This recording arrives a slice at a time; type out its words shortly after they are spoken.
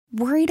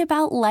Worried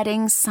about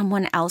letting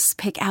someone else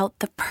pick out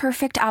the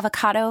perfect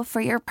avocado for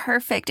your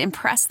perfect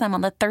impress them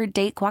on the third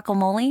date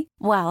guacamole?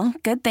 Well,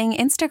 good thing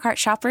Instacart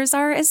shoppers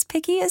are as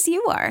picky as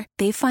you are.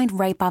 They find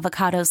ripe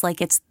avocados like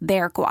it's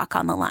their guac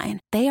on the line.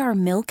 They are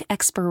milk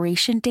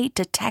expiration date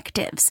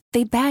detectives.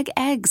 They bag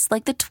eggs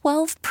like the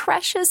 12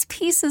 precious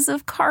pieces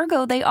of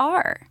cargo they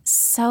are.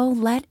 So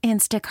let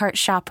Instacart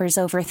shoppers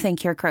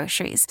overthink your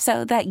groceries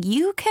so that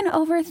you can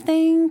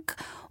overthink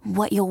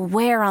what you'll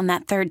wear on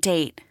that third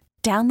date.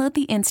 Download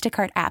the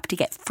Instacart app to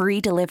get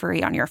free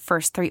delivery on your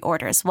first 3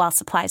 orders while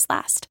supplies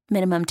last.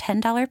 Minimum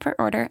 $10 per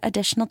order.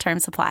 Additional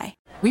terms apply.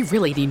 We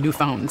really need new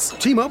phones.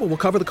 T-Mobile will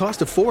cover the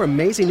cost of 4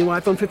 amazing new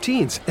iPhone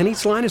 15s, and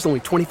each line is only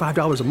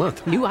 $25 a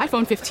month. New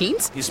iPhone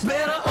 15s? It's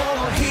better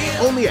over here.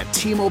 Only at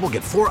T-Mobile,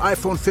 get 4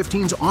 iPhone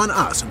 15s on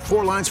us and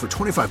 4 lines for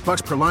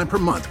 $25 per line per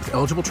month with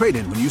eligible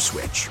trade-in when you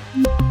switch.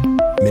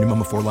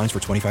 Minimum of 4 lines for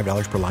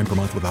 $25 per line per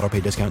month with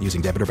autopay discount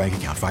using debit or bank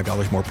account.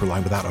 $5 more per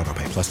line without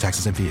autopay, plus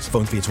taxes and fees.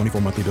 Phone fee at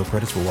 24 monthly bill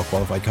credits for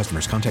well-qualified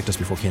customers. Contact us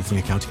before canceling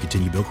account to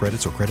continue bill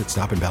credits or credit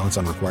stop and balance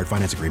on required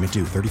finance agreement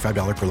due.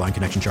 $35 per line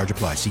connection charge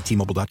applies. See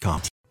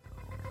T-Mobile.com.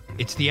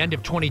 It's the end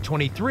of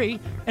 2023,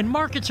 and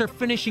markets are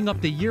finishing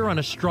up the year on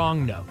a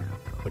strong note.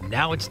 But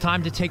now it's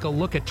time to take a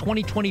look at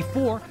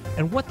 2024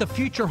 and what the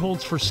future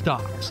holds for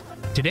stocks.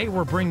 Today,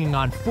 we're bringing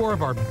on 4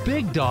 of our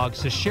big dogs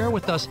to share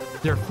with us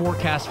their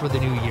forecast for the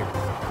new year.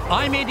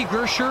 I'm Andy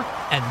Gersher,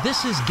 and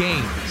this is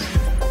Gains.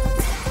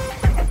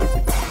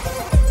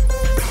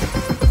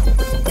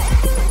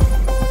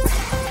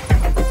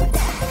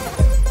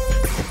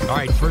 All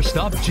right, first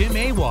up, Jim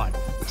Awad,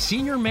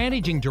 Senior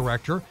Managing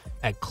Director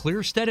at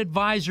Clearstead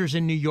Advisors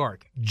in New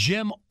York.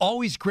 Jim,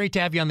 always great to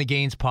have you on the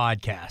Gains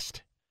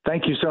podcast.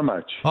 Thank you so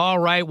much. All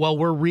right, well,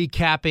 we're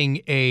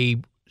recapping a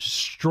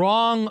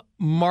strong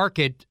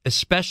market,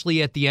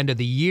 especially at the end of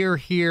the year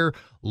here,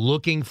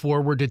 looking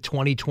forward to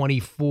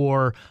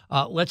 2024.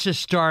 Let's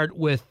just start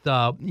with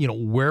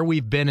where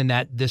we've been in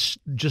this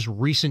just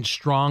recent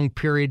strong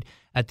period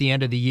at the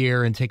end of the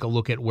year and take a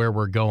look at where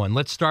we're going.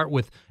 Let's start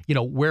with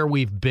where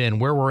we've been,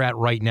 where we're at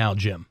right now,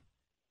 Jim.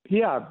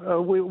 Yeah,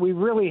 we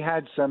really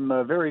had some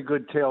very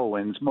good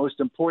tailwinds.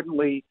 Most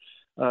importantly,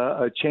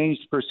 a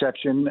changed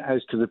perception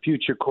as to the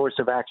future course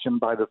of action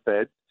by the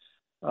Fed.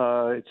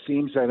 It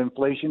seems that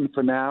inflation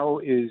for now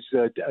is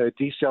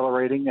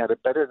decelerating at a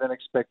better than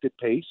expected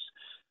pace,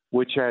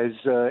 which has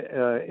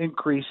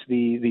increased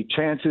the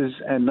chances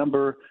and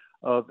number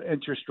of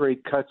interest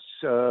rate cuts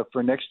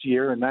for next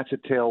year, and that's a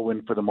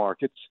tailwind for the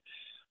markets.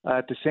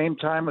 At the same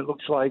time, it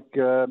looks like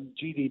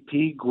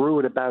GDP grew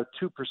at about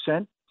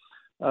 2%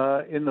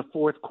 in the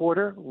fourth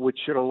quarter, which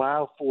should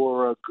allow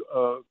for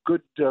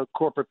good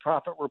corporate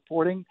profit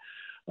reporting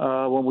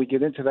when we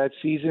get into that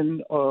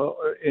season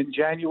in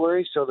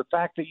January. So the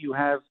fact that you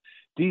have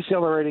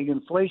decelerating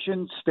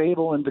inflation,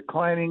 stable and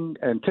declining,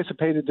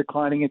 anticipated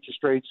declining interest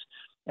rates,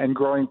 and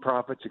growing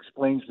profits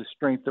explains the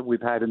strength that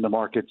we've had in the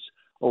markets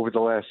over the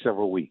last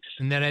several weeks.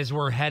 And then as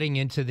we're heading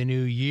into the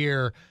new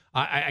year,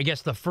 I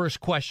guess the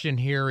first question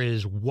here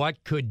is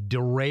what could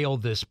derail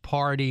this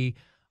party?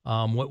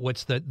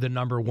 What's the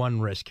number one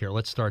risk here?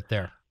 Let's start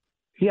there.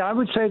 Yeah, I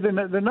would say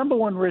the number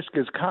one risk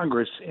is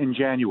Congress in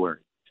January.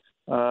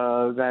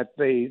 That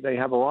they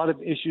have a lot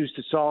of issues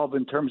to solve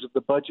in terms of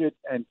the budget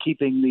and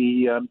keeping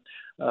the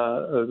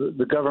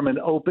government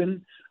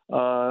open.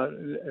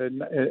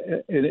 In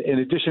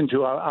addition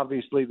to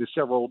obviously the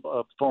several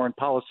foreign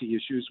policy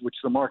issues, which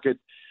the market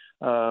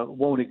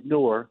won't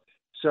ignore.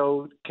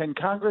 So can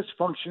Congress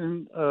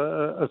function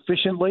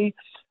efficiently?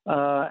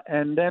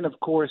 And then, of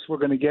course, we're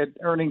going to get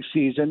earnings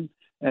season,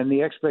 and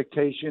the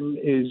expectation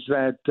is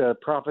that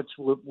profits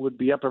would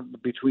be up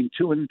between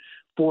 2% and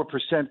 4%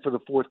 for the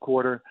fourth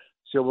quarter.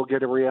 So we'll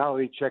get a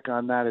reality check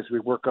on that as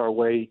we work our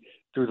way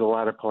through the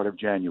latter part of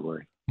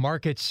January.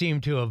 Markets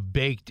seem to have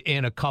baked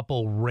in a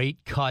couple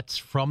rate cuts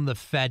from the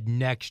Fed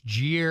next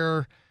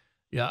year.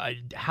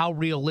 How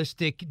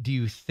realistic do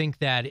you think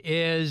that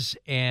is?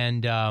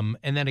 And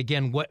then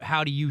again,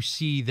 how do you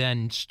see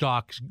then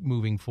stocks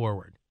moving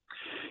forward?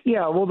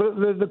 Yeah, well,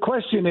 the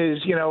question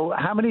is,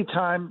 how many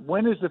times,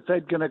 when is the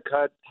Fed going to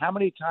cut? How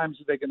many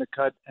times are they going to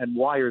cut, and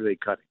why are they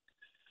cutting?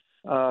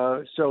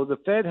 So the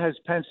Fed has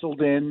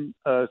penciled in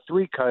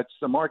 3 cuts.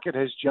 The market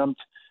has jumped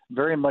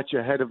very much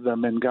ahead of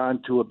them and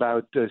gone to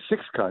about 6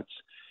 cuts.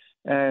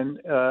 And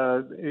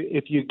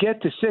if you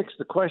get to 6,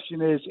 the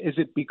question is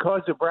it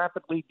because of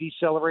rapidly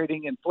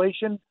decelerating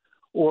inflation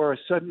or a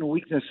sudden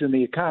weakness in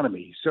the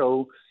economy?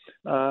 So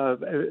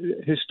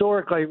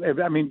historically,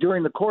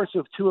 during the course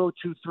of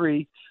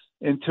 2023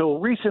 until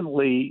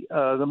recently,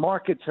 the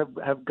markets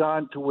have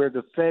gone to where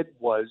the Fed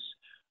was,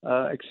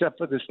 except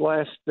for this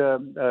last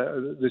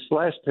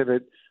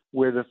pivot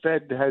where the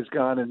Fed has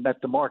gone and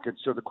met the market.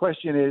 So the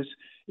question is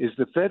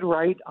the Fed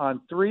right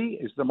on 3?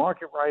 Is the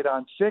market right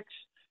on 6?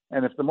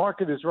 And if the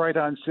market is right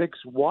on 6,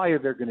 why are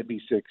there going to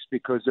be 6?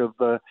 Because of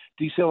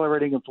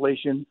decelerating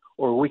inflation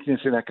or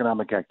weakness in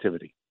economic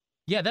activity?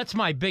 Yeah, that's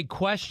my big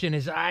question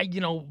is,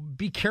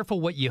 be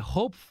careful what you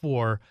hope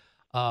for.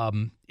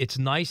 It's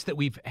nice that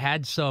we've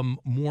had some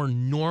more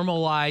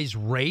normalized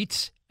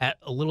rates at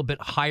a little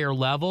bit higher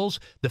levels.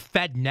 The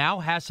Fed now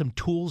has some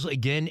tools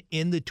again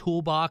in the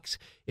toolbox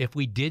if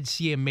we did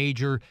see a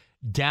major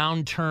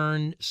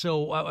downturn.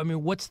 So, I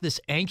mean, what's this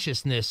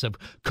anxiousness of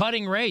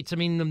cutting rates? I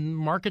mean, the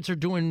markets are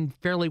doing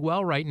fairly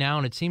well right now,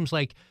 and it seems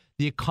like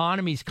the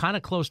economy's kind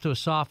of close to a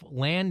soft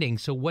landing.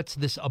 So what's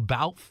this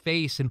about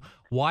face, and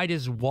why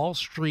does Wall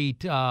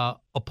Street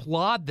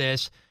applaud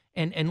this?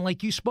 And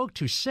like you spoke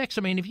to, 6,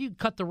 I mean, if you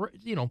cut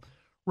the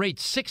rate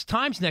 6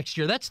 times next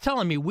year, that's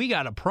telling me we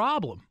got a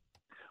problem.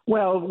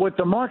 Well, what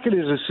the market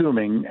is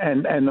assuming,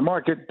 and the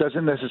market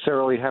doesn't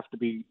necessarily have to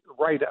be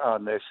right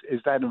on this, is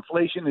that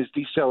inflation is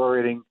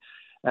decelerating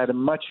at a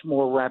much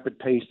more rapid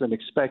pace than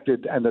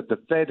expected, and that the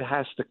Fed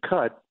has to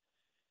cut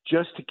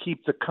just to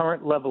keep the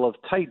current level of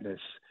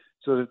tightness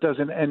so that it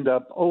doesn't end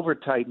up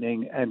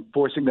over-tightening and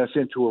forcing us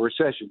into a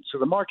recession. So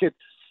the market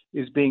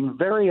is being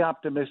very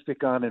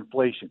optimistic on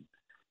inflation.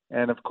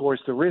 And, of course,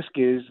 the risk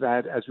is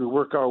that as we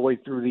work our way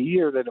through the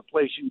year, that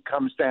inflation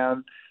comes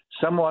down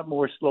somewhat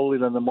more slowly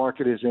than the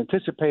market is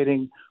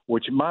anticipating,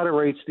 which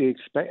moderates the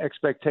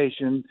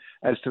expectation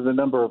as to the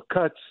number of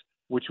cuts,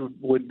 which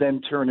would then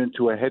turn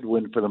into a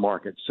headwind for the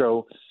market.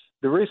 So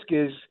the risk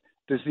is,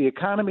 does the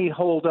economy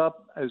hold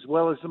up as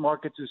well as the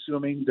market's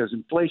assuming? Does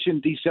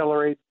inflation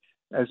decelerate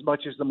as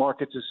much as the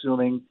market's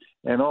assuming?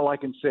 And all I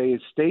can say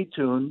is stay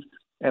tuned,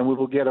 and we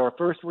will get our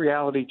first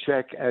reality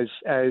check as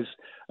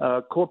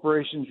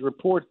corporations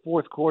report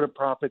fourth quarter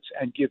profits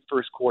and give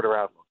first quarter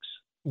outlooks.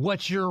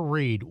 What's your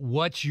read?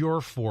 What's your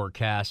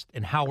forecast,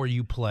 and how are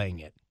you playing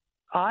it?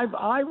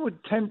 I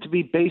would tend to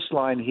be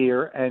baseline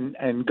here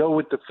and go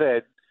with the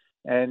Fed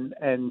and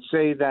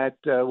say that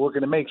we're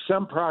going to make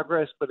some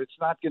progress, but it's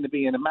not going to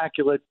be an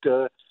immaculate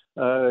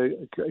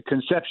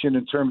conception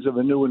in terms of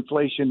a new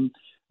inflation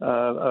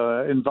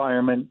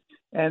environment,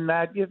 and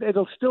that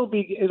it'll still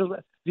be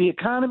the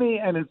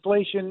economy and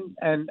inflation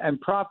and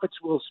profits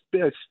will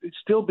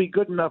still be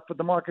good enough for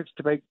the markets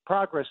to make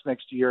progress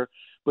next year,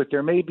 but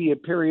there may be a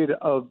period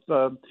of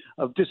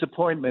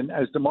disappointment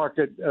as the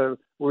market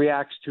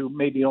reacts to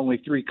maybe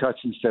only 3 cuts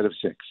instead of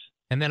 6.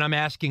 And then I'm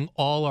asking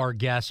all our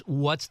guests,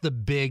 what's the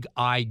big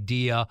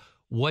idea?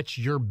 What's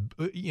your,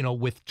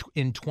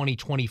 in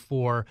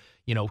 2024,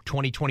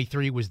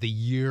 2023 was the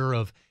year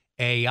of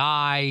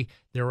AI.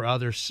 There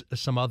were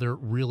some other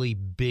really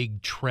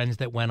big trends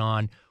that went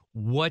on.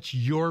 What's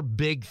your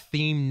big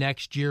theme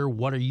next year?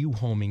 What are you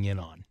homing in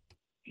on?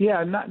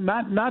 Yeah,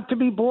 not to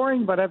be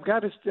boring, but I've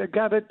got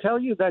to tell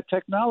you that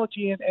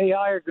technology and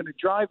AI are going to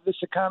drive this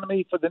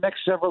economy for the next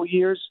several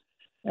years.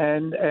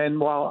 And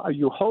while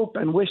you hope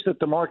and wish that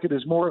the market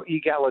is more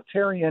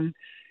egalitarian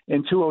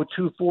in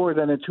 2024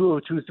 than in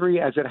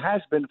 2023, as it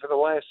has been for the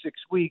last 6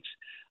 weeks,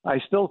 I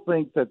still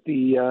think that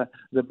the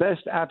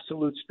best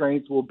absolute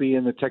strength will be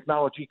in the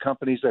technology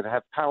companies that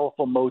have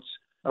powerful moats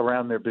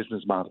around their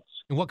business models.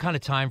 And what kind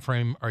of time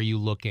frame are you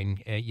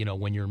looking at,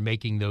 when you're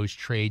making those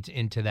trades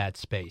into that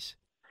space?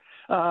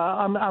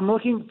 I'm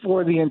looking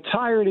for the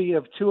entirety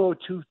of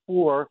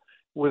 2024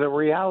 with a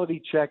reality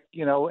check,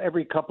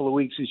 every couple of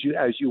weeks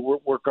as you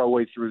work our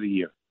way through the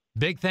year.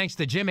 Big thanks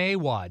to Jim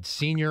Awad,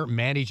 Senior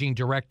Managing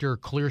Director,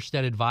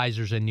 Clearstead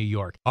Advisors in New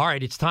York. All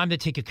right, it's time to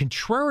take a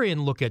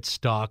contrarian look at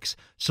stocks.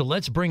 So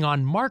let's bring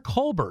on Mark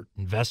Hulbert,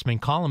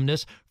 investment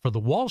columnist for the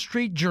Wall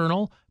Street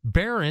Journal,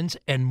 Barron's,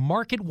 and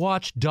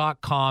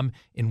MarketWatch.com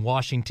in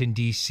Washington,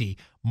 D.C.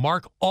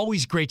 Mark,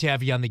 always great to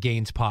have you on the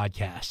Gains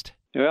podcast.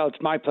 Well, it's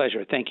my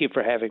pleasure. Thank you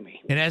for having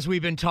me. And as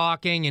we've been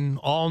talking and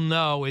all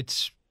know,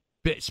 it's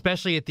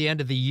especially at the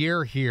end of the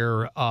year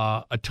here,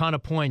 a ton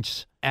of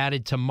points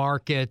added to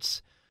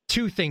markets.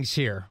 2 things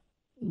here.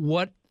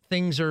 What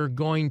things are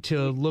going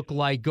to look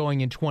like going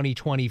in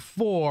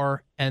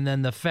 2024, and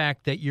then the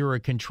fact that you're a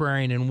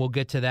contrarian, and we'll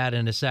get to that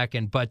in a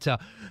second. But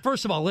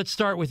first of all, let's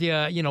start with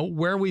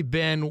where we've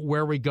been,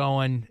 where we're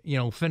going,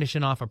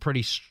 finishing off a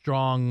pretty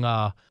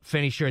strong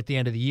finish here at the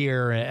end of the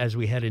year as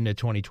we head into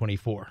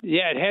 2024.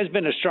 Yeah, it has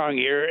been a strong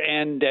year,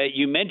 and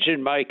you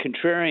mentioned my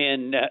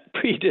contrarian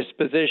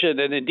predisposition,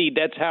 and indeed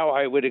that's how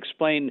I would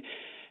explain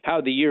how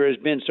the year has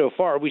been so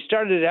far. We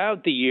started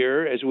out the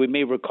year, as we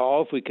may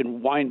recall, if we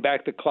can wind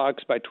back the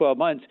clocks by 12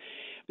 months,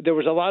 there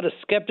was a lot of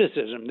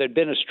skepticism. There'd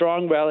been a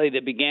strong rally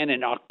that began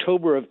in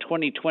October of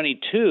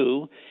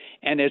 2022,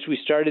 and as we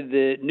started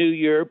the new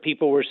year,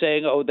 people were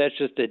saying, oh, that's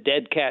just a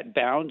dead cat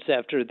bounce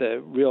after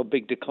the real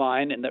big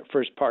decline in the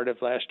first part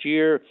of last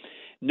year.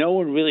 No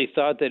one really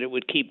thought that it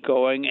would keep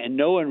going, and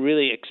no one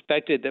really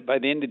expected that by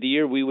the end of the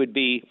year we would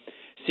be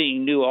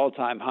seeing new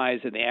all-time highs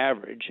in the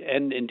average.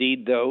 And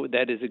indeed, though,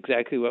 that is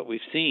exactly what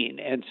we've seen.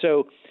 And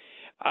so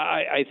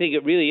I think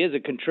it really is a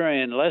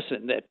contrarian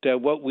lesson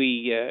that what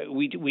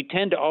we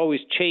tend to always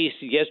chase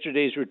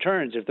yesterday's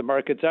returns. If the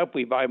market's up,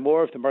 we buy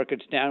more. If the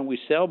market's down, we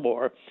sell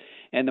more.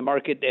 And the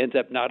market ends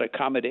up not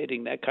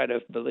accommodating that kind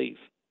of belief.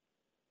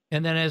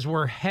 And then as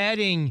we're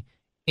heading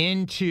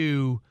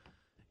into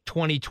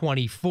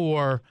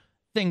 2024,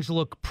 things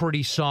look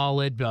pretty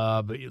solid.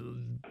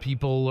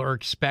 People are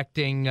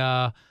expecting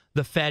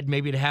the Fed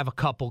maybe to have a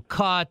couple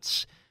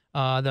cuts.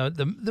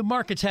 the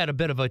market's had a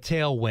bit of a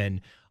tailwind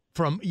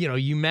from,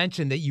 you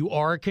mentioned that you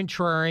are a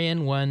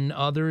contrarian when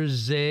others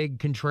zig,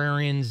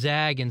 contrarian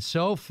zag, and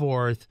so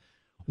forth.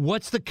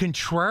 What's the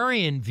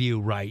contrarian view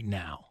right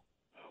now?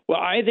 Well,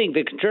 I think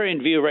the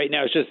contrarian view right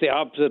now is just the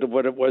opposite of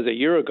what it was a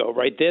year ago.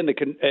 Right then,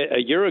 a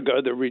year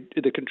ago,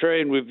 the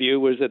contrarian view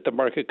was that the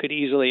market could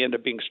easily end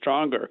up being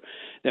stronger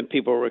than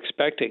people were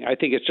expecting. I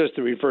think it's just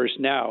the reverse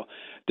now.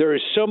 There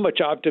is so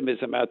much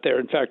optimism out there.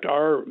 In fact,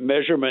 our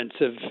measurements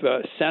of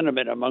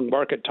sentiment among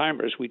market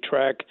timers, we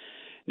track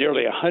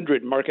nearly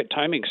 100 market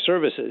timing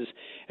services,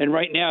 and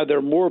right now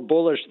they're more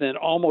bullish than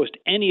almost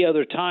any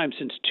other time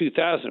since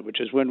 2000,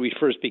 which is when we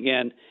first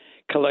began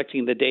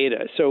collecting the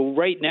data. So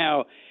right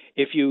now,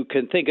 if you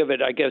can think of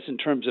it, I guess, in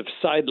terms of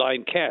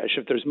sideline cash,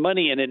 if there's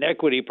money in an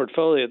equity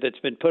portfolio that's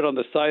been put on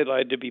the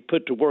sideline to be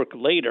put to work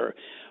later,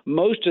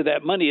 most of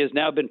that money has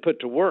now been put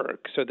to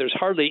work. So there's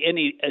hardly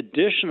any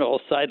additional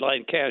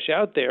sideline cash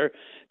out there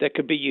that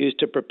could be used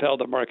to propel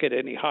the market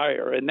any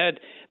higher. And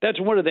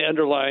that's one of the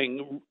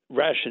underlying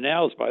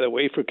rationales, by the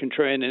way, for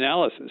contrarian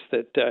analysis,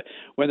 that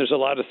when there's a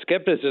lot of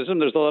skepticism,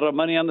 there's a lot of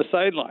money on the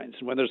sidelines.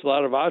 And when there's a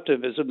lot of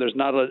optimism, there's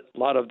not a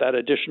lot of that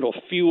additional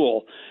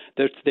fuel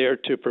that's there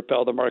to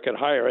propel the market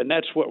higher. And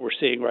that's what we're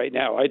seeing right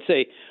now. I'd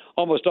say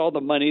almost all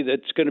the money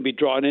that's going to be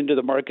drawn into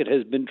the market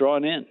has been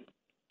drawn in.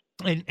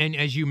 And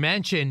as you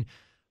mentioned,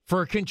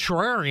 for a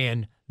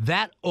contrarian,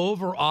 that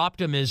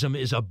over-optimism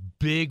is a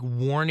big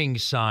warning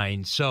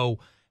sign. So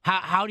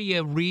how do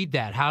you read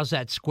that? How's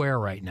that square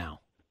right now?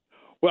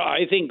 Well,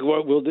 I think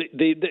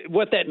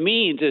what that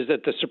means is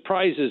that the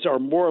surprises are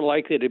more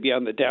likely to be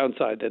on the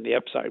downside than the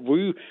upside.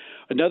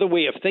 Another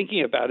way of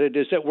thinking about it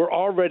is that we're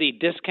already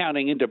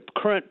discounting into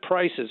current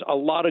prices a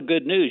lot of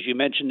good news. You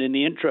mentioned in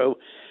the intro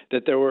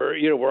that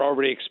we're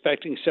already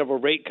expecting several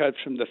rate cuts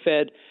from the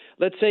Fed.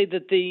 Let's say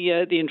that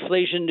the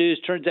inflation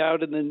news turns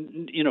out in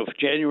the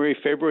January,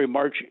 February,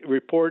 March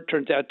report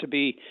turns out to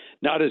be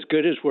not as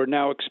good as we're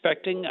now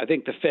expecting. I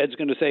think the Fed's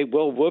going to say,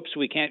 well, whoops,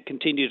 we can't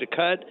continue to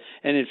cut,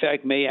 and in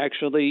fact may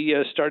actually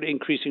start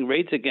increasing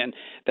rates again.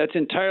 That's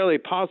entirely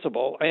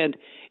possible, and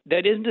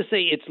that isn't to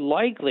say it's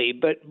likely,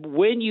 but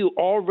when you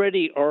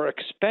already are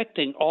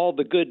expecting all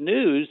the good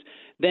news,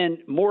 then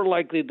more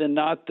likely than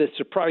not, the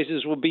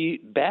surprises will be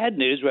bad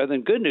news rather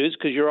than good news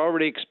because you're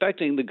already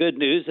expecting the good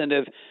news and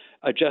have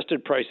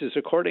adjusted prices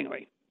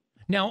accordingly.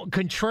 Now,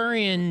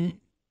 contrarians,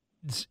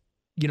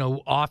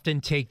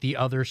 often take the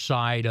other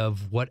side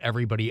of what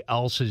everybody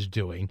else is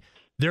doing.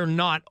 They're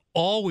not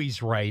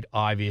always right,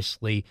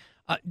 obviously.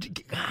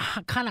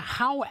 Kind of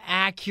how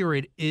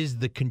accurate is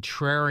the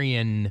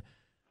contrarian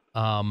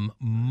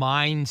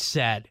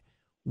mindset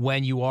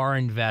when you are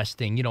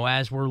investing,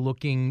 as we're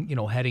looking,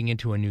 heading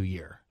into a new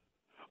year?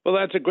 Well,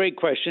 that's a great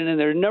question, and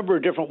there are a number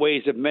of different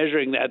ways of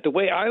measuring that. The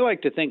way I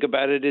like to think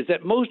about it is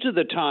that most of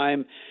the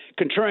time,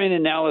 contrarian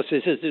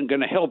analysis isn't going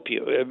to help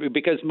you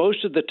because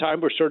most of the time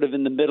we're sort of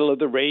in the middle of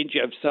the range.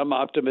 You have some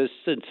optimists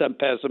and some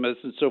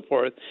pessimists and so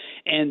forth,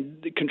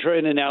 and the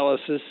contrarian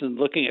analysis and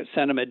looking at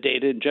sentiment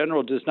data in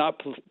general does not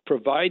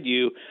provide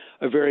you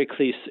a very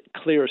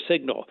clear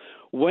signal.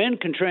 When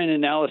contrarian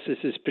analysis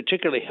is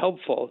particularly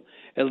helpful,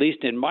 at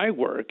least in my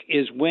work,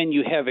 is when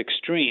you have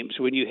extremes,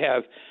 when you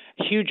have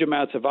huge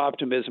amounts of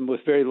optimism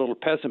with very little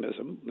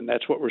pessimism, and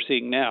that's what we're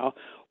seeing now,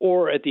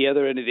 or at the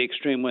other end of the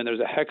extreme when there's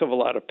a heck of a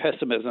lot of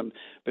pessimism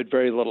but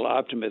very little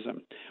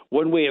optimism.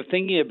 One way of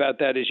thinking about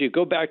that is you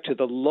go back to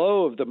the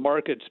low of the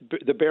markets,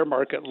 the bear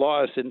market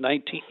loss in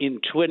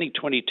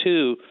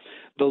 2022.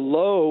 The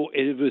low,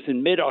 it was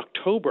in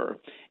mid-October,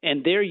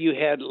 and there you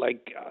had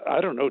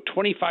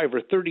 25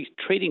 or 30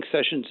 trading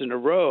sessions in a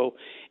row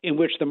in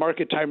which the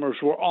market timers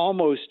were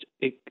almost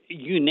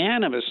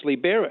unanimously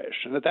bearish.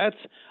 And that's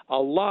a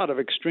lot of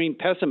extreme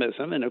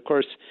pessimism, and of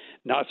course,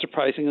 not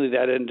surprisingly,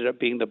 that ended up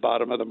being the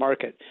bottom of the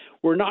market.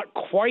 We're not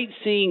quite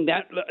seeing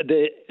that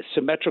the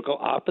symmetrical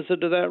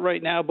opposite of that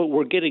right now, but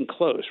we're getting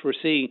close. We're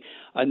seeing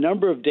a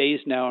number of days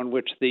now in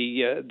which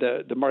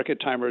the market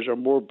timers are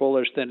more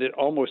bullish than at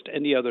almost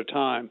any other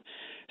time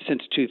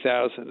since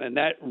 2000, and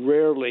that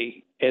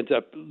rarely ends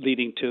up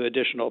leading to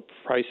additional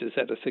prices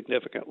at a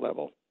significant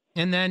level.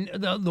 And then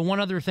the one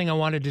other thing I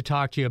wanted to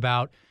talk to you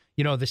about,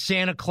 the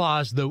Santa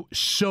Claus, the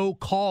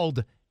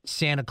so-called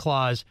Santa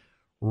Claus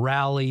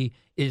rally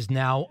is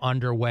now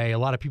underway. A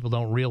lot of people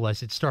don't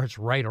realize it starts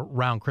right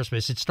around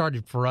Christmas. It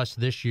started for us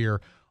this year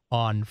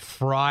on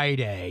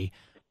Friday.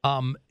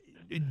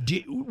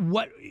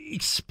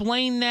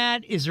 Explain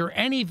that? Is there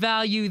any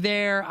value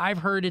there? I've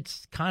heard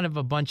it's kind of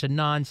a bunch of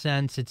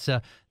nonsense.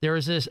 There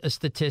is a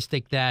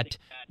statistic that,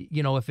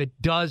 if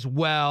it does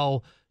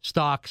well,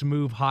 stocks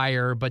move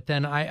higher. But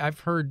then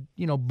I've heard,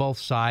 both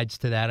sides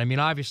to that. I mean,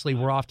 obviously,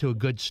 we're off to a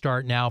good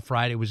start now.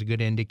 Friday was a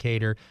good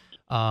indicator.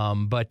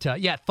 But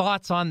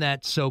thoughts on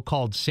that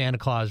so-called Santa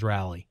Claus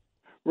rally?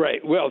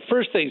 Right. Well,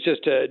 first thing is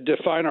just to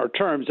define our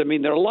terms. I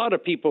mean, there are a lot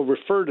of people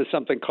refer to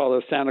something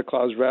called a Santa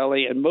Claus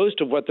rally, and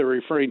most of what they're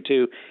referring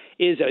to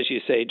is, as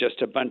you say,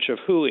 just a bunch of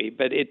hooey.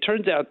 But it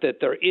turns out that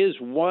there is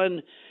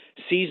one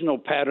seasonal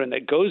pattern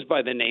that goes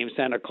by the name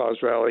Santa Claus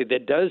Rally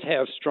that does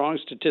have strong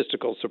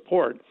statistical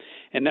support,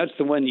 and that's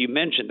the one you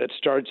mentioned that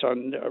starts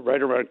on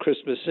right around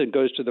Christmas and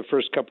goes to the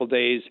first couple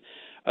days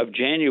of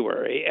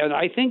January. And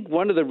I think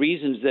one of the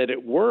reasons that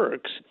it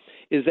works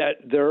is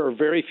that there are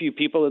very few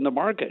people in the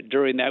market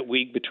during that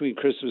week between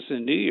Christmas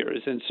and New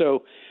Year's. And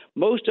so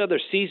most other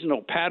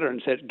seasonal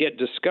patterns that get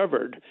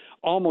discovered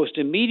almost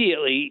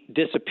immediately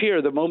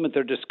disappear the moment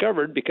they're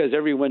discovered because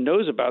everyone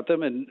knows about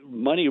them and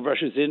money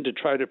rushes in to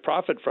try to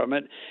profit from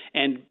it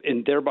and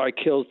thereby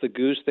kills the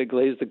goose that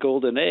lays the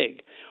golden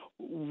egg.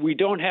 We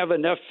don't have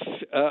enough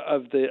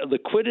of the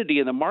liquidity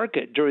in the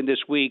market during this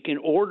week in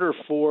order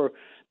for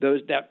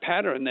that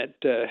pattern that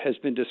has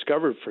been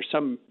discovered for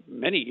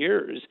many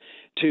years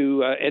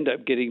to end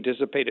up getting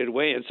dissipated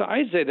away. And so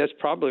I'd say that's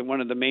probably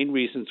one of the main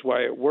reasons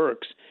why it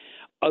works.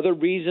 Other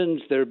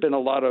reasons, there have been a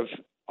lot of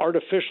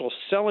artificial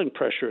selling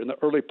pressure in the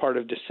early part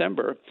of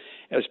December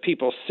as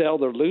people sell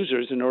their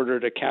losers in order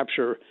to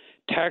capture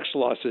tax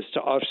losses to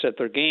offset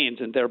their gains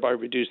and thereby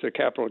reduce their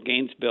capital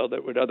gains bill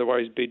that would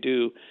otherwise be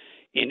due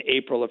in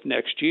April of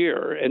next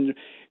year. And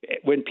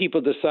when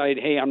people decide,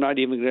 hey, I'm not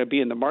even going to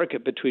be in the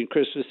market between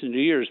Christmas and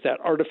New Year's,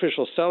 that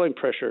artificial selling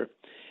pressure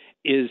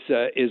is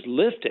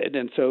lifted.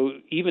 And so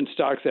even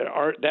stocks that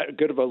aren't that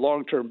good of a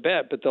long-term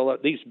bet, but they'll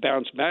at least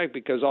bounce back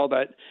because all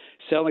that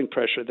selling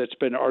pressure that's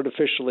been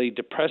artificially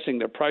depressing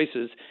their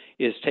prices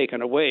is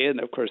taken away.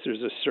 And, of course,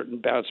 there's a certain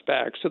bounce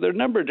back. So there are a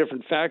number of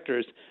different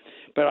factors.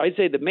 But I'd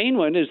say the main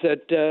one is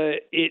that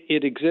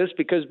it exists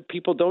because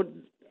people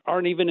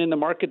aren't even in the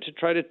market to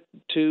try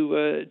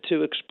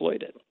to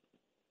exploit it.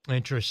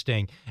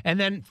 Interesting. And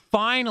then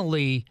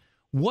finally,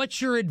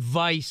 what's your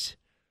advice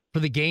for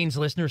the gains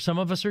listener? Some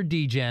of us are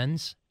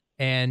degens,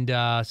 and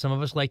some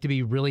of us like to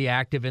be really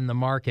active in the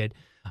market.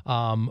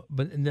 But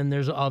then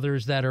there's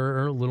others that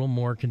are a little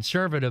more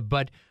conservative.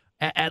 But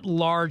at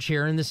large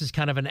here, and this is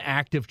kind of an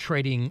active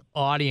trading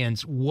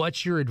audience,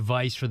 what's your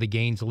advice for the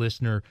gains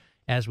listener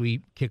as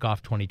we kick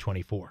off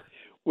 2024?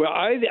 Well,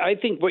 I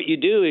think what you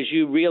do is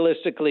you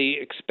realistically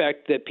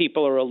expect that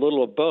people are a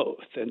little of both.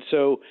 And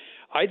so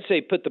I'd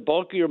say put the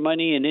bulk of your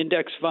money in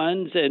index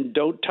funds and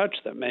don't touch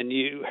them. And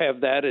you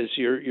have that as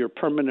your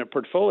permanent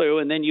portfolio.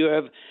 And then you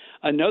have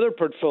another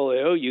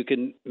portfolio. You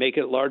can make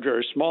it larger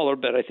or smaller,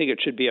 but I think it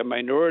should be a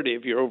minority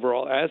of your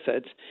overall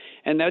assets.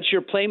 And that's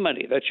your play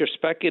money. That's your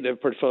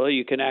speculative portfolio.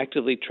 You can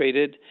actively trade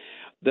it.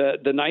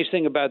 The nice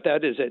thing about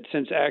that is that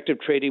since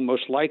active trading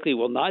most likely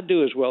will not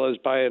do as well as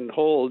buy and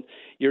hold,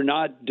 you're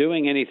not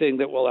doing anything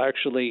that will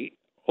actually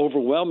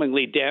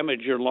overwhelmingly damage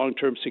your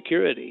long-term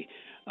security,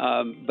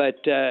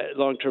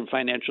 long-term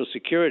financial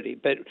security.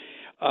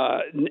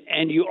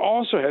 And you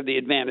also have the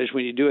advantage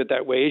when you do it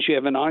that way is you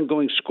have an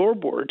ongoing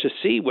scoreboard to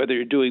see whether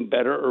you're doing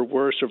better or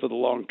worse over the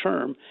long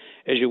term,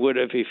 as you would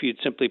have if you'd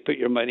simply put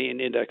your money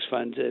in index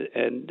funds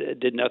and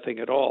did nothing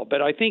at all.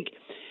 But I think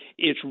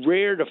it's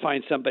rare to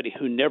find somebody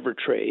who never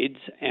trades.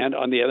 And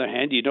on the other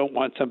hand, you don't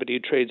want somebody who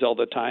trades all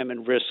the time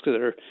and risks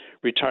their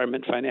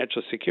retirement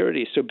financial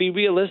security. So be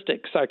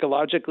realistic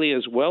psychologically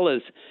as well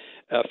as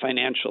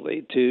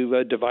financially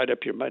to divide up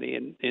your money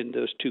in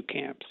those two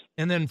camps.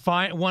 And then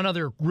one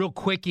other real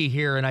quickie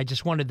here, and I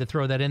just wanted to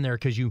throw that in there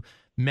because you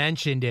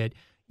mentioned it.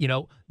 You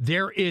know,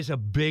 there is a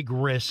big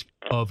risk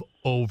of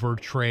over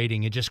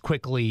trading. And just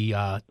quickly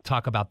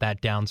talk about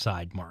that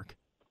downside, Mark.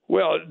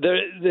 Well,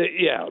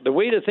 the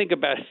way to think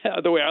about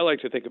it, the way I like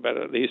to think about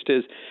it at least,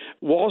 is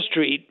Wall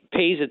Street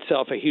pays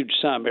itself a huge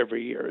sum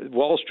every year.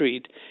 Wall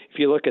Street, if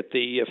you look at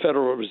the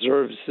Federal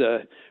Reserve's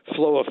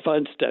flow of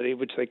funds study,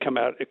 which they come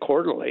out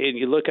quarterly, and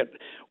you look at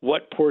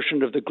what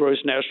portion of the gross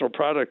national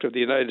product of the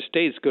United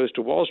States goes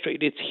to Wall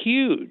Street, it's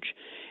huge.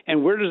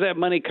 And where does that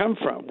money come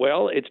from?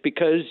 Well, it's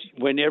because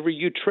whenever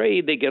you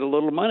trade, they get a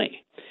little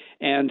money.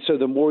 And so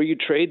the more you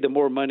trade, the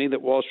more money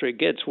that Wall Street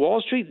gets.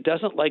 Wall Street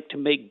doesn't like to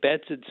make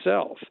bets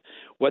itself.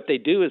 What they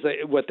do is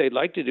what they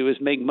like to do is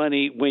make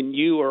money when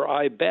you or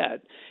I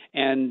bet.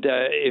 And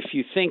if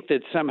you think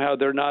that somehow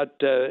they're not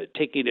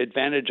taking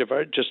advantage of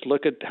it, just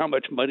look at how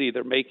much money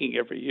they're making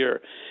every year.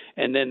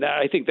 And then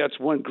I think that's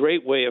one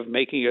great way of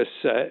making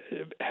us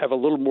have a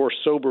little more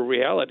sober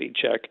reality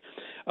check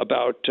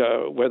about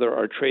whether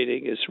our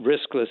trading is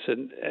riskless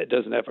and it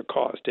doesn't have a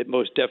cost. It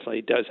most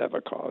definitely does have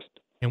a cost.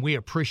 And we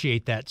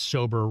appreciate that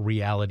sober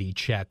reality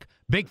check.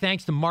 Big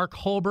thanks to Mark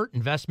Hulbert,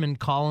 investment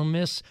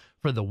columnist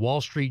for the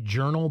Wall Street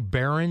Journal,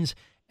 Barron's,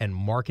 and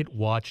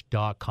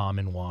MarketWatch.com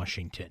in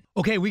Washington.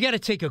 Okay, we got to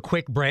take a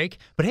quick break.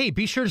 But hey,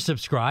 be sure to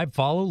subscribe,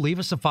 follow, leave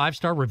us a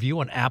 5-star review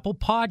on Apple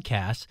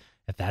Podcasts.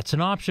 If that's an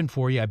option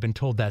for you, I've been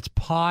told that's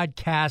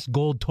podcast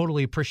gold.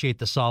 Totally appreciate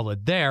the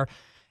solid there.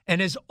 And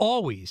as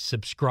always,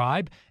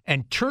 subscribe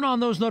and turn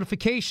on those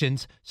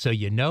notifications so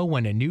you know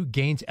when a new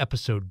Gains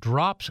episode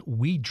drops.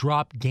 We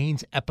drop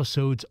Gains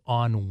episodes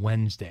on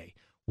Wednesday.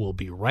 We'll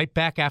be right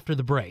back after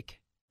the break.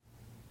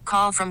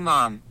 Call from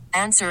mom.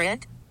 Answer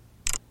it.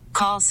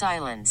 Call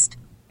silenced.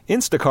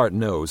 Instacart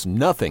knows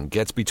nothing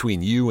gets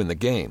between you and the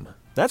game.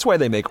 That's why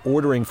they make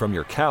ordering from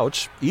your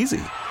couch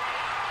easy.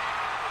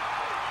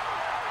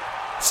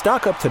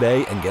 Stock up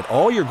today and get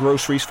all your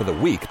groceries for the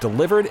week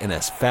delivered in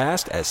as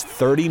fast as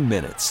 30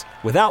 minutes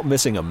without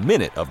missing a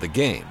minute of the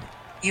game.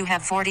 You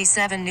have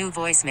 47 new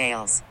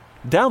voicemails.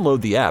 Download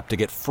the app to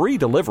get free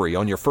delivery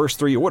on your first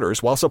 3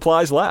 orders while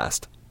supplies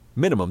last.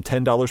 Minimum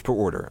 $10 per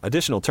order.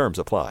 Additional terms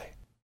apply.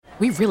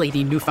 We really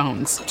need new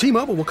phones.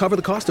 T-Mobile will cover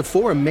the cost of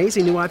 4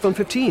 amazing new iPhone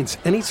 15s,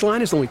 and each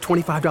line is only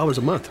 $25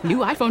 a month. New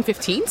iPhone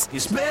 15s?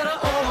 It's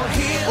better over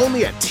here.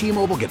 Only at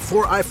T-Mobile, get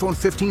 4 iPhone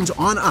 15s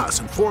on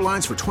us and 4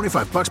 lines for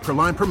 $25 per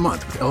line per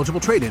month with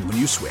eligible trade-in when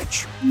you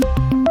switch.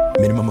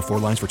 Minimum of 4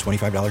 lines for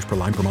 $25 per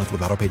line per month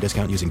with autopay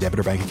discount using debit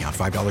or bank account.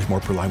 $5 more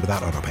per line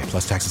without autopay,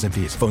 plus taxes and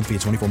fees. Phone fee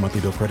at 24 monthly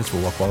bill credits for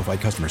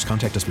well-qualified customers.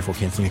 Contact us before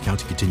canceling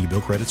account to continue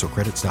bill credits or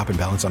credit stop and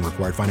balance on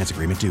required finance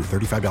agreement due.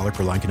 $35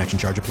 per line connection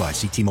charge applies.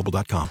 See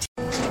T-Mobile.com.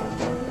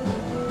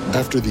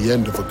 After the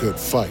end of a good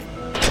fight,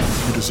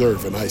 you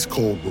deserve an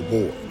ice-cold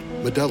reward.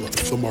 Modelo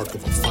is the mark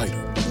of a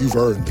fighter. You've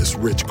earned this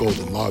rich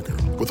golden lager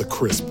with a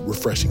crisp,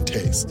 refreshing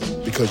taste.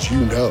 Because you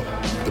know,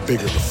 the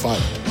bigger the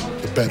fight,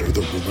 the better the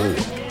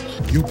reward.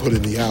 You put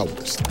in the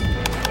hours,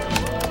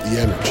 the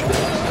energy,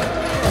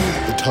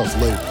 the tough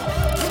labor.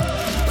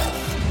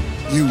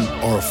 You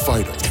are a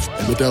fighter,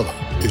 and Modelo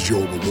is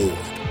your reward.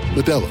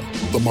 Modelo,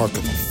 the mark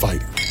of a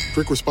fighter.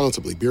 Drink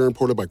responsibly. Beer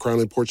imported by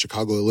Crown Imports,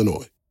 Chicago,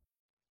 Illinois.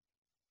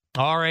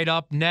 All right,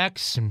 up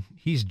next, and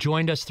he's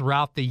joined us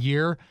throughout the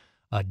year,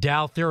 a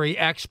Dow Theory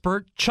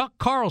expert, Chuck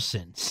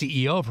Carlson,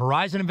 CEO of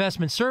Horizon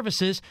Investment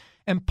Services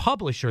and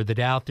publisher of the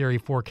Dow Theory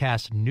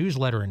Forecast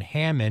newsletter in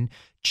Hammond.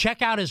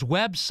 Check out his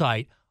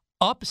website,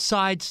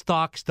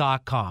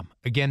 UpsideStocks.com.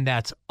 Again,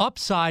 that's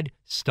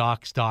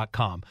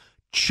UpsideStocks.com.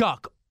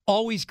 Chuck,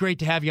 always great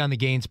to have you on the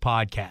Gains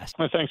podcast.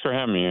 Well, thanks for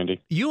having me, Andy.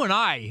 You and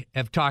I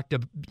have talked,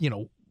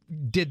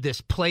 did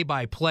this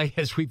play-by-play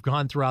as we've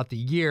gone throughout the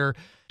year,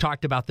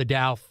 talked about the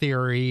Dow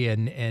Theory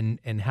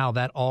and how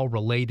that all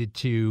related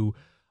to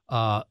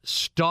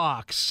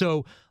stocks.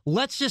 So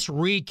let's just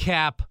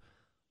recap.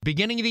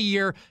 Beginning of the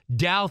year,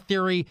 Dow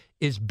Theory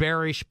is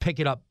bearish. Pick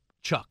it up,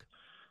 Chuck.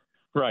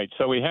 Right.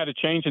 So we had a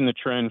change in the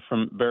trend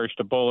from bearish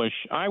to bullish,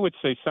 I would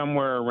say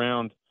somewhere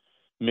around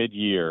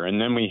mid-year.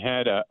 And then we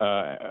had,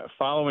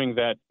 following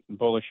that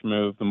bullish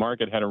move, the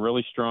market had a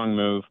really strong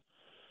move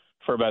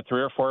for about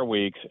 3 or 4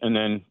 weeks, and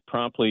then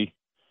promptly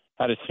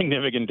had a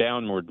significant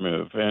downward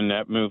move. And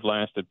that move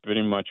lasted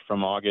pretty much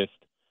from August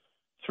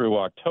through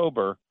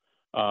October.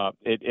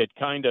 It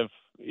kind of,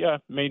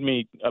 made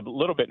me a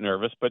little bit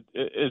nervous. But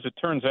as it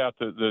turns out,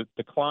 the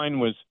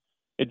decline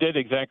it did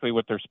exactly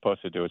what they're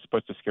supposed to do. It's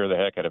supposed to scare the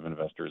heck out of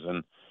investors.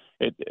 And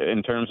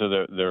in terms of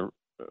the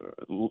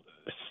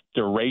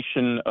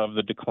duration of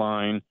the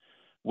decline,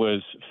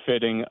 was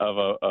fitting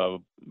of a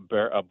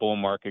bull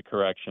market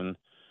correction.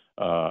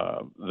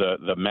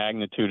 The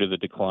magnitude of the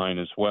decline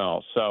as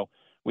well. So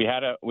we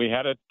had a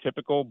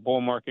typical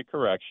bull market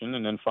correction,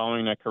 and then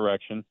following that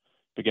correction,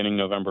 beginning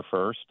November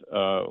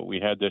 1st, we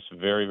had this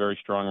very, very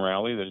strong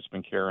rally that has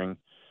been carrying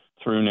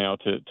through now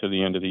to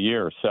the end of the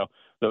year. So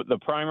the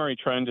primary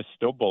trend is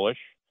still bullish.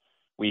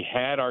 We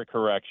had our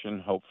correction,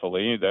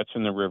 hopefully. That's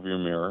in the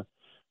rearview mirror.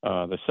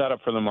 The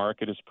setup for the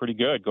market is pretty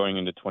good going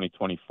into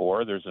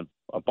 2024. There's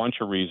a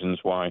bunch of reasons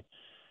why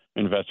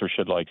investors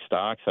should like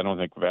stocks. I don't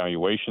think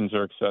valuations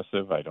are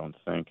excessive. I don't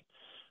think,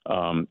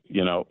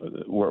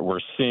 we're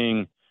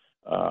seeing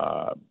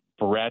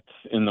breadth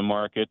in the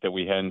market that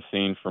we hadn't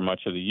seen for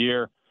much of the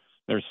year.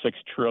 There's $6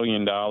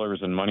 trillion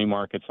in money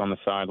markets on the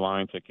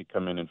sidelines that could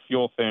come in and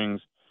fuel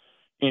things.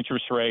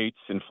 Interest rates,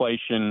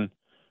 inflation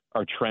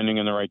are trending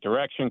in the right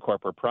direction.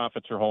 Corporate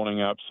profits are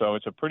holding up. So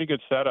it's a pretty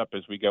good setup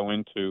as we go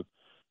into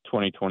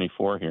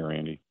 2024 here,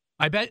 Andy.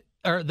 I bet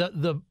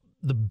the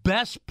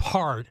best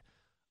part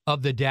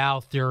of the Dow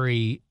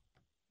Theory,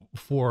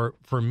 for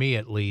me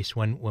at least,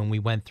 when we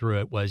went through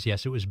it, was,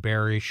 yes, it was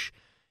bearish.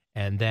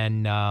 And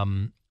then,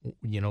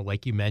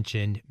 like you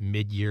mentioned,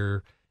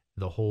 mid-year,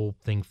 the whole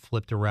thing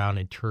flipped around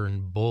and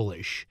turned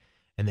bullish.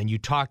 And then you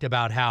talked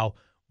about how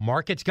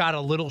markets got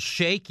a little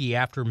shaky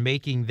after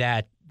making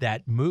that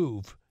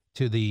move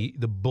to the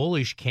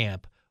bullish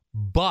camp.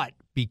 But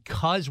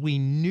because we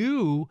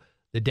knew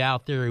the Dow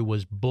Theory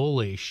was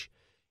bullish,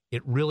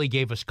 it really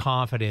gave us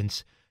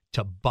confidence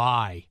to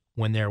buy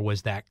when there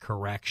was that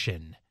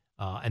correction.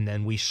 And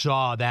then we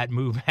saw that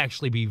move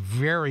actually be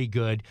very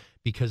good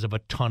because of a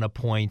ton of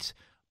points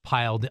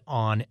piled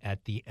on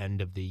at the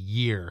end of the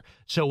year.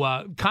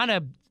 So kind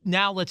of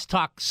now let's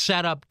talk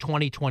setup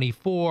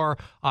 2024.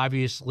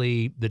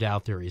 Obviously, the Dow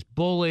Theory is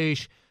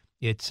bullish.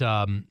 It's,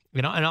 and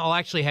I'll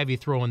actually have you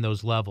throw in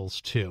those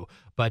levels too.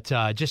 But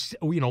just,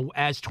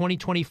 as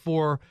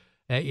 2024,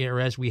 or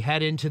as we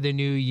head into the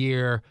new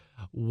year,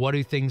 what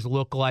do things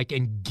look like?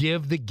 And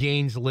give the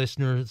Gains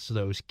listeners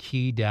those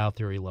key Dow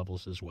Theory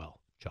levels as well.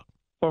 Chuck.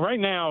 Well, right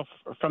now,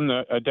 from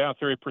the Dow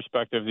Theory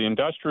perspective, the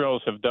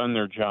industrials have done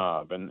their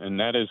job, and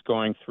that is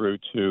going through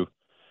to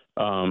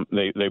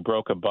they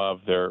broke above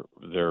their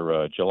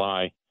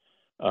July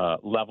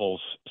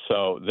levels,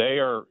 so they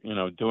are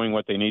doing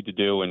what they need to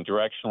do and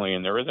directionally,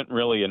 and there isn't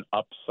really an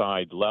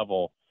upside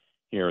level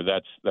here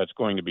that's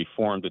going to be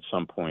formed at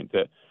some point.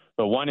 That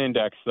The one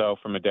index, though,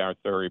 from a Dow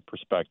theory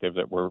perspective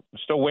that we're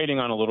still waiting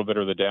on a little bit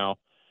of the Dow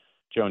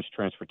Jones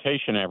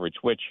Transportation Average,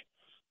 which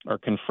are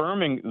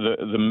confirming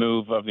the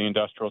move of the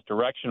industrials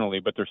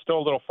directionally, but they're still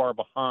a little far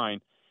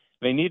behind.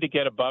 They need to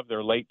get above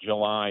their late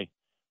July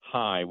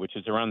high, which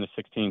is around the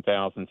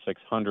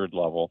 16,600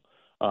 level.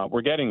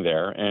 We're getting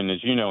there, and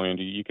as you know,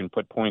 Andy, you can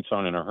put points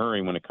on in a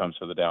hurry when it comes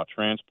to the Dow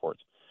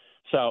transports.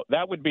 So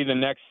that would be the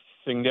next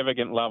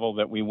significant level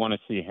that we want to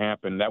see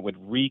happen. That would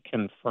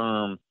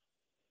reconfirm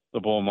the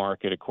bull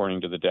market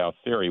according to the Dow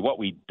theory. What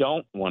we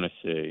don't want to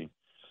see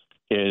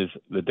is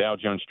the Dow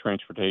Jones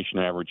Transportation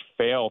Average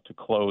fail to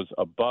close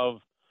above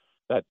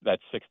that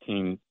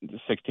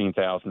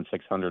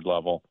 16,600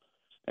 level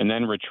and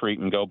then retreat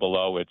and go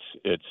below its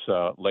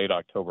late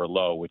October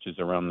low, which is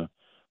around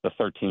the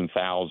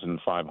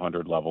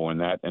 13,500 level in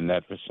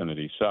that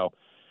vicinity. So,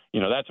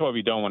 that's what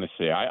we don't want to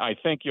see. I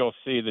think you'll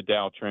see the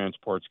Dow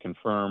transports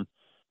confirm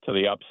to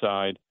the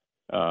upside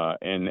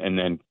and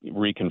then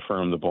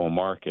reconfirm the bull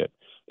market.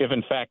 If,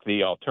 in fact,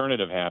 the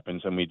alternative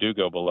happens and we do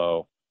go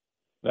below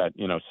that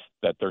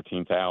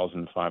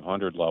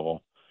 13,500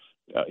 level,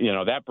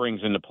 that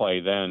brings into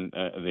play then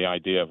the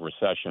idea of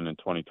recession in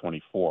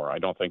 2024. I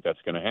don't think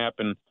that's going to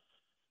happen,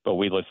 but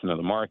we listen to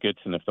the markets,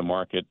 and if the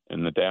market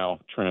and the Dow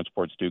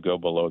transports do go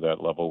below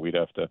that level, we'd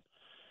have to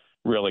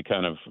really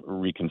kind of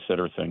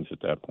reconsider things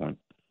at that point.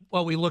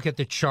 Well, we look at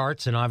the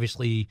charts, and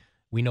obviously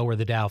we know where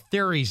the Dow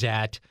theory's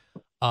at.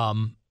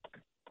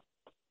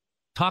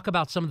 Talk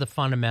about some of the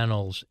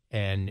fundamentals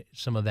and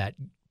some of that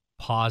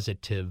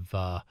positive,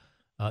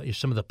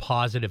 some of the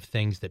positive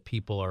things that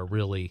people are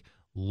really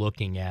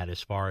looking at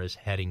as far as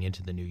heading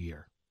into the new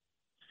year.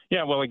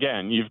 Yeah, well,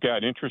 again, you've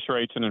got interest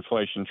rates and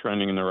inflation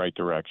trending in the right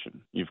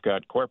direction. You've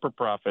got corporate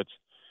profits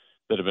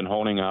that have been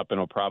holding up and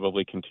will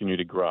probably continue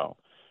to grow.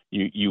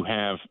 You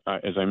have,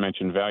 as I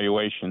mentioned,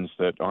 valuations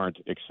that aren't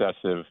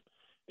excessive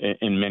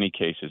in many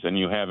cases, and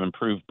you have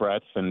improved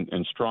breadth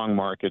and strong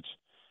markets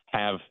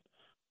have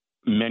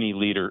many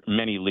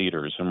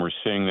leaders, and we're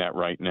seeing that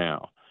right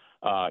now.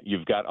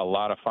 You've got a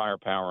lot of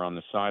firepower on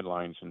the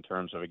sidelines in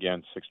terms of,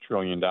 again, $6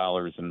 trillion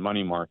in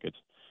money markets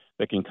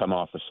that can come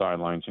off the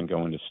sidelines and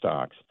go into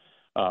stocks.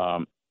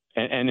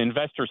 And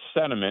investor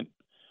sentiment,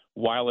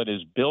 while it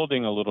is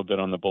building a little bit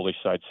on the bullish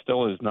side,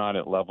 still is not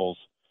at levels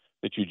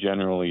that you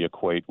generally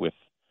equate with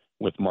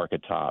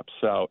market tops.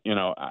 So,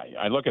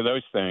 I look at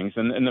those things,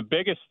 and the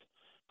biggest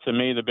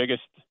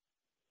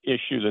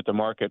issue that the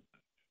market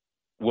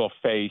will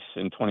face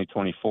in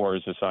 2024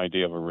 is this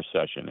idea of a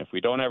recession. If we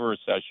don't have a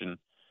recession,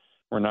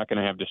 we're not going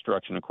to have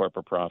destruction of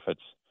corporate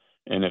profits.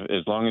 And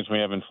as long as we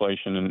have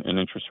inflation and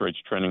interest rates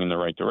trending in the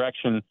right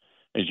direction,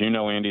 as you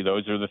know, Andy,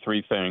 those are the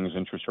three things: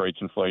 interest rates,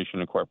 inflation,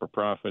 and corporate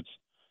profits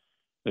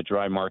that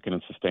drive market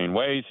in sustained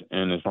ways.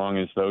 And as long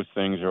as those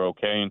things are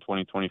okay in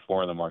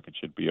 2024, the market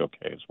should be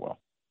okay as well.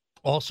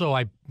 Also,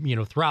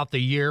 throughout the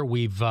year,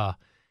 we've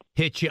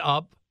hit you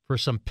up for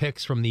some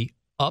picks from the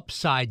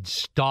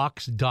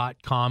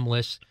UpsideStocks.com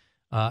list.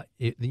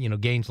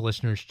 Gaines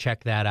listeners,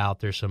 check that out.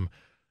 There's some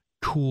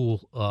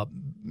cool,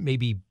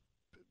 maybe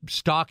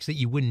stocks that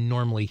you wouldn't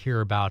normally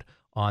hear about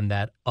on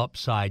that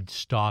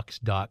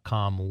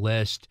UpsideStocks.com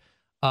list.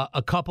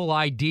 A couple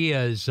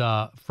ideas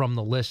from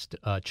the list,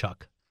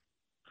 Chuck.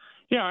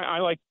 Yeah, I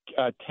like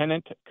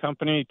Tennant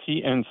Company.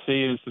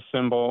 TNC is the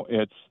symbol.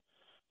 It's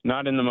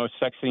not in the most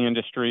sexy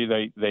industry.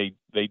 They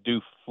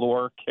do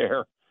floor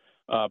care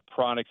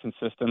products and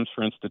systems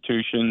for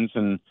institutions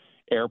and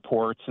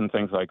airports and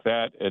things like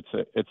that.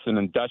 It's an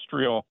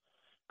industrial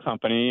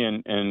company,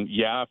 and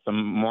if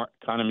the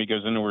economy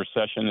goes into a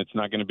recession, it's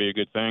not going to be a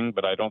good thing,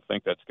 but I don't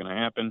think that's going to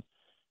happen,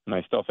 and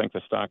I still think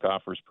the stock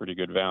offers pretty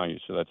good value.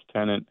 So that's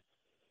Tennant,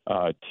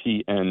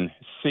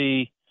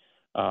 TNC.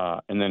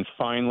 And then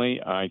finally,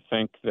 I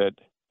think that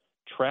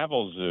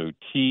Travelzoo,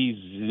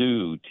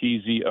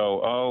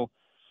 TZOO,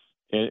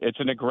 it's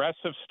an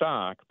aggressive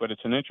stock, but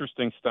it's an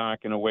interesting stock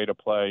in a way to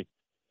play,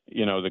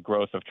 the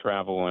growth of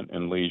travel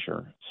and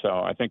leisure.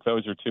 So I think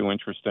those are two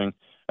interesting.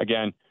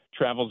 Again,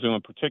 Travelzoo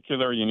in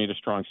particular, you need a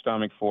strong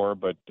stomach for,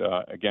 but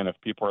again, if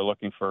people are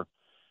looking for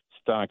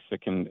stocks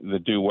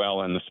that do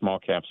well in the small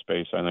cap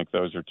space, I think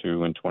those are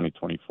two in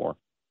 2024.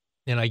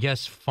 And I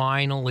guess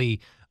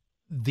finally,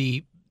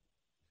 the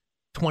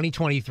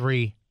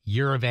 2023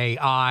 year of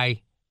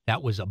AI,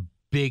 that was a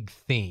big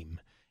theme.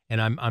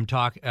 And I'm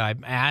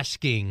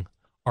asking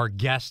our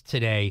guest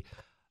today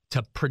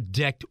to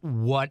predict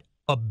what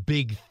a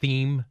big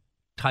theme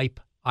type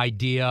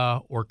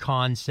idea or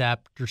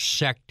concept or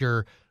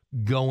sector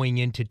going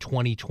into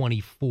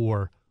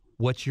 2024.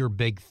 What's your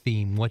big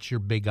theme? What's your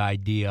big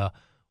idea?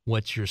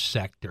 What's your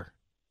sector?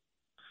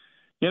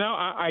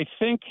 I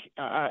think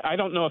I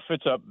don't know if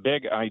it's a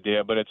big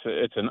idea, but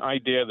it's an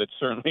idea that's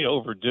certainly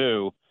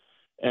overdue,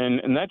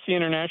 and that's the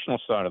international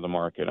side of the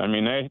market. I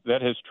mean,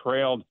 that has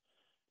trailed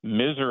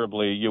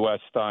miserably U.S.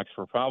 stocks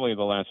for probably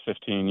the last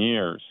 15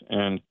 years,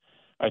 and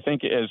I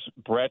think as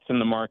breadth in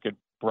the market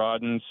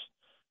broadens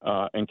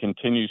and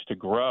continues to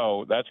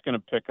grow, that's going to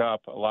pick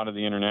up a lot of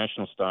the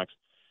international stocks,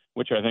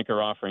 which I think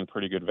are offering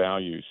pretty good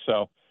values.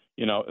 So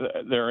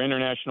there are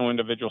international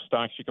individual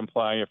stocks you can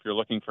play if you're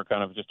looking for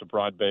kind of just a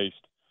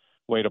broad-based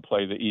way to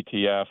play the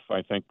ETF.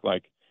 I think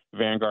like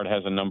Vanguard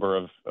has a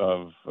number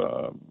of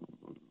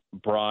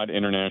broad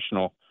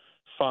international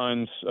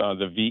funds.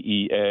 The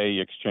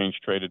VEA, Exchange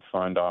Traded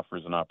Fund,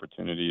 offers an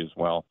opportunity as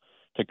well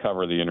to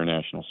cover the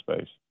international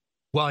space.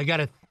 Well, I got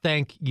to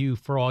thank you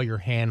for all your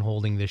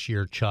hand-holding this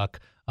year, Chuck.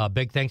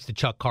 Big thanks to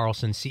Chuck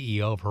Carlson,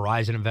 CEO of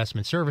Horizon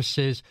Investment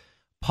Services,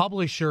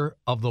 publisher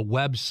of the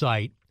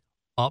website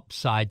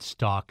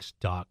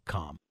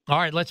UpsideStocks.com. All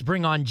right, let's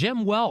bring on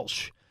Jim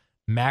Welsh,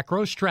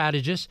 macro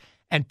strategist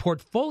and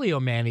portfolio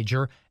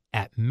manager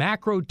at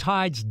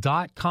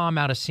macrotides.com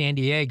out of San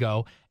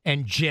Diego.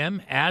 And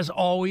Jim, as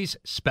always,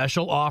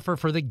 special offer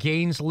for the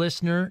Gains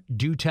listener.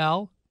 Do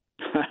tell.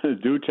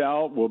 Do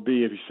tell will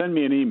be if you send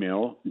me an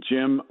email,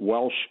 Jim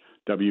Welsh,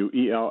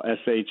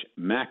 WELSH,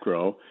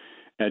 macro,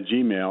 at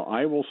Gmail,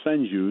 I will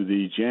send you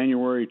the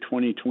January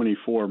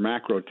 2024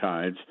 macro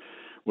tides,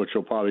 which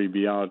will probably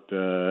be out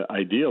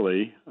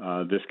ideally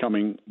this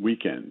coming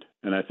weekend.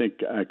 And I think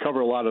I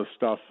cover a lot of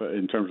stuff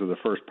in terms of the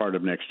first part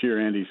of next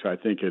year, Andy, so I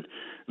think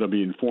it'll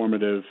be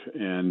informative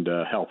and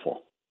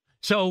helpful.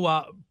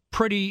 So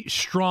pretty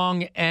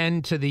strong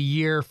end to the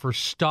year for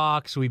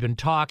stocks. We've been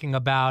talking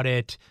about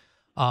it.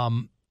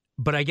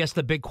 But I guess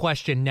the big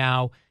question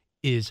now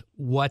is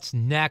what's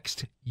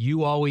next?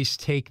 You always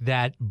take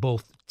that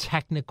both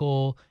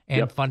technical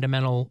and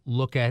fundamental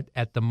look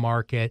at the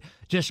market.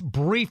 Just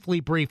briefly,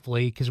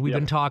 because we've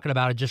been talking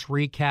about it, just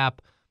recap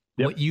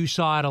what you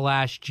saw out of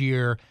last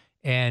year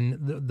and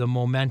the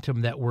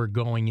momentum that we're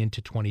going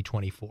into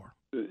 2024.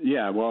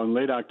 Yeah, well, in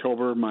late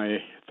October, my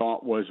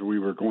thought was we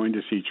were going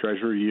to see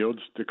Treasury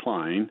yields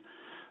decline,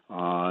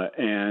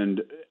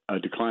 and a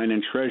decline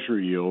in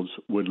Treasury yields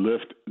would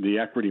lift the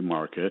equity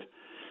market.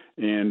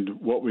 And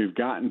what we've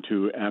gotten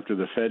to after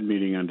the Fed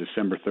meeting on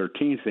December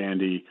 13th,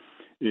 Andy,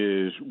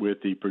 is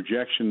with the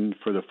projection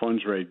for the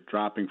funds rate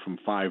dropping from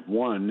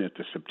 5.1 at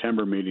the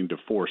September meeting to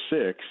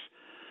 4.6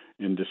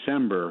 in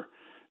December.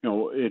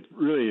 It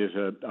really is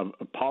a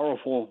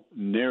powerful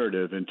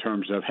narrative in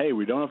terms of, hey,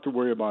 we don't have to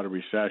worry about a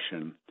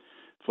recession.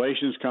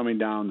 Inflation's coming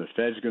down. The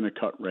Fed's going to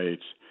cut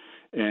rates.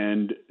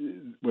 And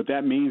what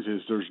that means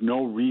is there's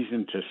no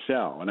reason to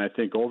sell. And I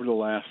think over the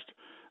last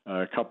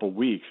couple of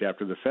weeks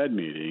after the Fed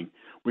meeting,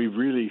 we've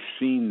really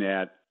seen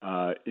that,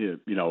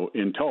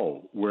 in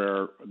tow,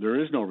 where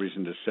there is no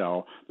reason to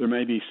sell. There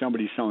may be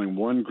somebody selling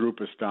one group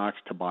of stocks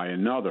to buy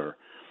another,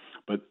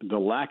 but the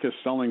lack of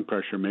selling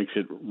pressure makes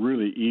it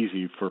really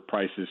easy for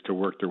prices to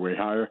work their way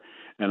higher,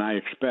 and I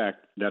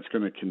expect that's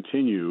going to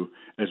continue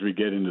as we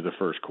get into the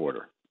first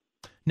quarter.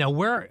 Now,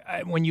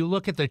 when you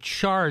look at the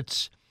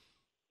charts,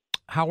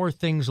 how are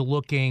things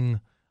looking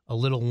a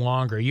little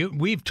longer?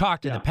 We've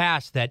talked in the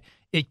past that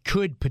it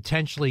could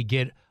potentially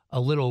get a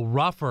little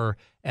rougher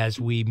as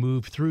we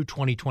move through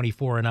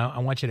 2024, and I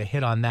want you to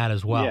hit on that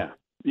as well.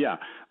 Yeah.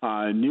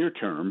 Near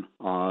term,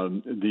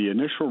 the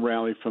initial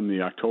rally from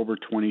the October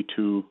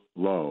 22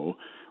 low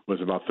was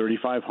about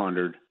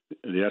 3,500.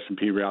 The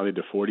S&P rallied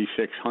to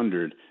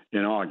 4,600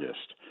 in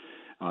August.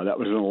 That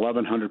was an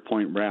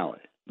 1,100-point rally.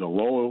 The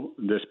low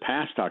this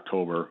past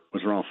October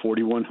was around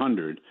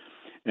 4,100,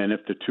 and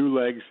if the two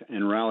legs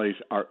and rallies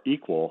are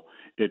equal,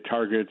 it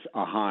targets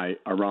a high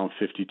around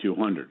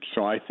 5,200.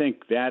 So I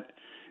think that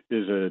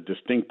is a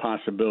distinct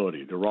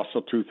possibility. The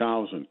Russell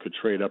 2000 could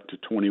trade up to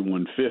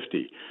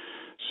 2,150.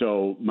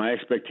 So my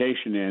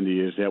expectation,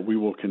 Andy, is that we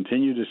will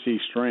continue to see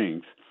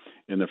strength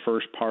in the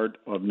first part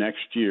of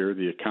next year.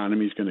 The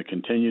economy is going to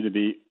continue to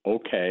be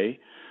okay.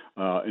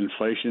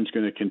 Inflation is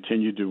going to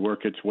continue to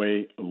work its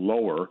way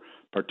lower,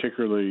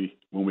 particularly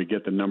when we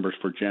get the numbers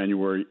for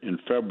January and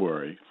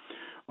February.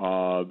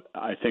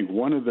 I think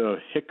one of the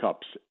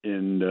hiccups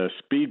in the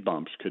speed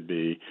bumps could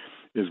be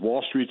is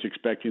Wall Street's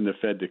expecting the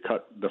Fed to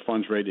cut the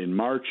funds rate in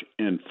March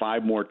and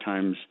 5 more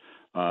times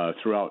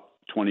throughout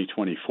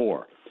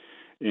 2024.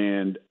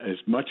 And as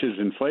much as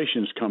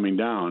inflation's coming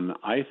down,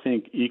 I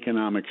think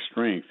economic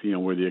strength,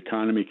 where the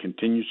economy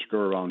continues to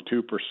grow around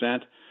 2%,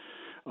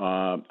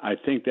 I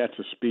think that's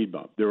a speed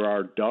bump. There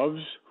are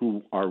doves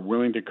who are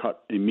willing to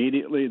cut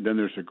immediately. Then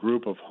there's a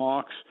group of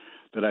hawks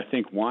that I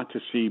think want to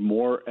see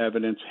more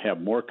evidence, have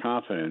more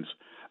confidence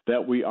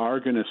that we are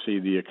going to see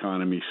the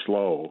economy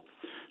slow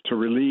to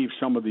relieve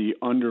some of the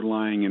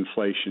underlying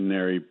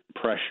inflationary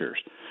pressures.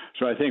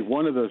 So I think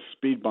one of the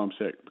speed bumps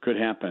that could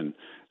happen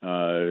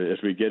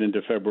as we get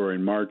into February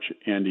and March,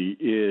 Andy,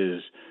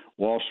 is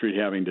Wall Street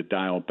having to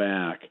dial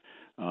back,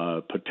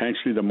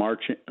 potentially the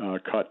March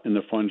cut in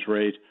the funds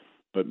rate,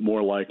 but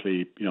more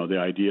likely, the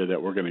idea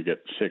that we're going to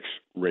get 6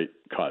 rate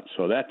cuts.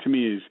 So that to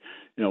me is,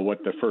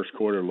 what the first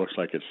quarter looks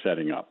like it's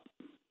setting up.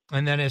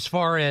 And then as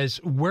far as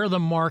where the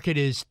market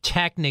is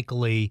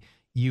technically,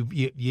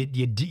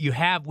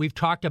 we've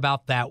talked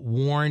about that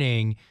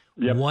warning.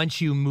 Yep.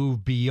 Once you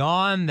move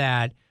beyond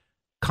that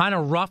kind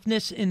of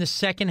roughness in the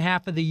second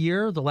half of the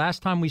year, the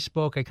last time we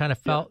spoke, I kind of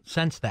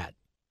sensed that.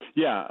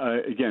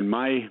 Again,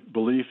 my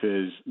belief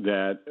is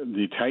that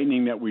the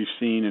tightening that we've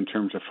seen in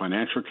terms of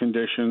financial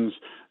conditions,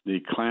 the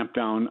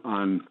clampdown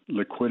on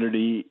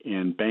liquidity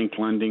and bank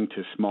lending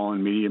to small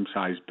and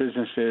medium-sized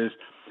businesses,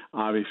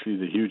 obviously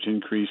the huge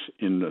increase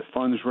in the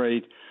funds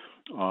rate,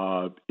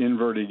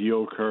 inverted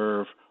yield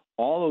curve,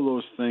 all of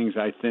those things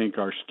I think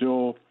are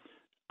still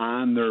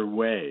on their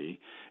way,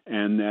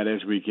 and that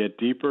as we get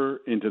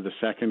deeper into the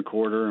second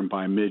quarter and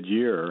by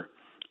mid-year,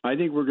 I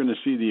think we're going to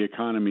see the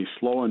economy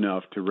slow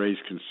enough to raise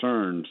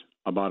concerns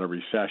about a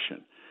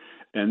recession.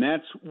 And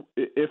that's,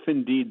 if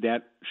indeed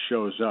that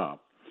shows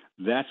up,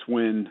 that's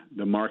when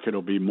the market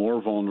will be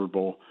more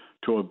vulnerable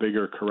to a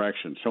bigger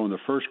correction. So in the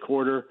first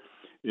quarter,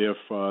 if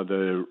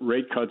the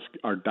rate cuts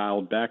are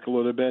dialed back a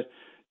little bit,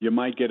 you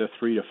might get a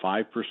 3 to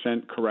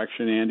 5%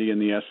 correction, Andy, in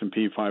the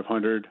S&P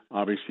 500.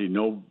 Obviously,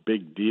 no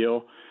big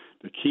deal.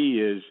 The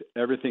key is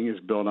everything is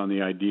built on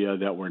the idea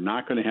that we're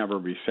not going to have a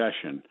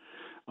recession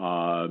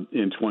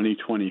in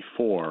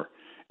 2024.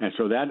 And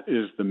so that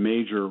is the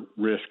major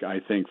risk, I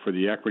think, for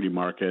the equity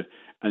market.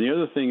 And the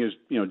other thing is,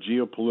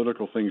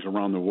 geopolitical things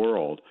around the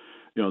world.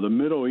 The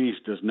Middle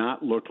East does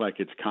not look like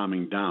it's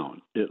calming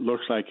down. It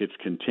looks like it's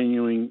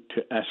continuing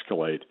to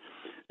escalate.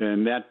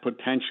 And that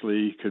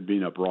potentially could be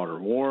in a broader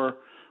war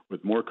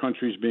with more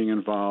countries being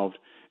involved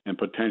and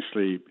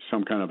potentially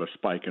some kind of a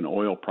spike in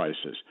oil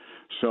prices.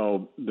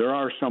 So there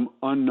are some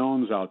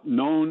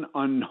known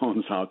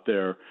unknowns out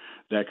there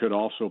that could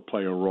also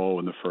play a role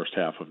in the first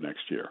half of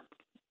next year.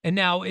 And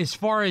now,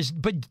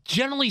 but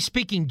generally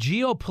speaking,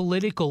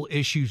 geopolitical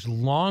issues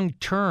long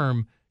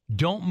term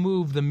don't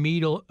move the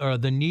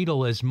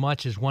needle as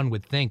much as one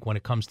would think when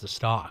it comes to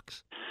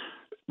stocks.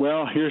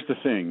 Well, here's the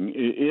thing.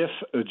 If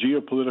a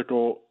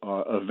geopolitical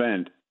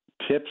event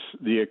tips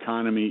the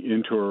economy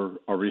into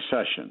a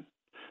recession,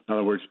 in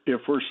other words,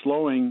 if we're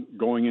slowing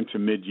going into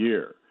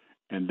mid-year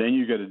and then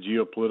you get a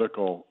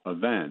geopolitical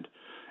event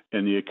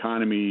and the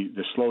economy,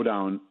 the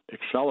slowdown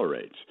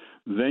accelerates,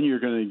 then you're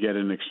going to get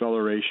an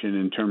acceleration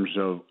in terms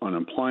of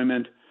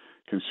unemployment,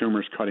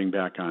 consumers cutting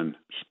back on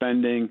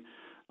spending.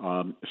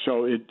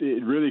 So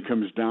it really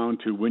comes down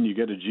to when you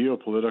get a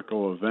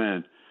geopolitical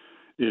event,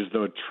 is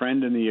the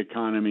trend in the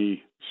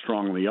economy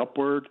strongly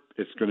upward?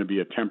 It's going to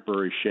be a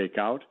temporary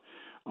shakeout.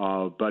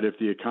 But if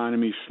the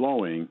economy is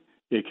slowing,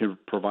 it can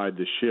provide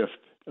the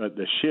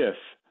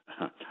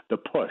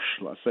push,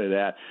 let's say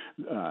that.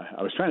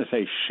 I was trying to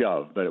say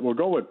shove, but we'll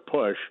go with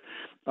push,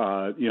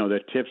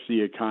 that tips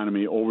the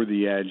economy over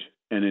the edge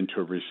and into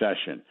a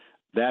recession.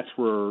 That's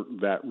where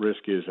that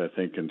risk is, I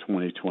think, in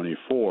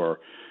 2024,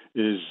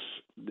 is,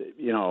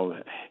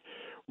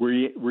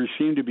 we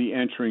seem to be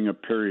entering a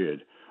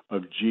period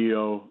of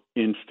geo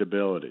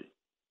instability.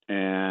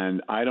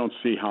 And I don't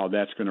see how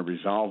that's going to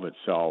resolve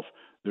itself.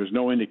 There's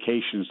no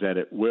indications that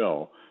it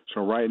will.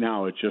 So right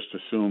now, it just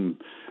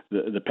assumed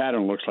the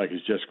pattern looks like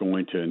it's just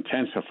going to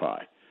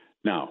intensify.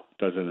 Now,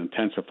 does it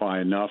intensify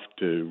enough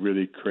to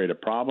really create a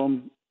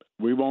problem?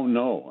 We won't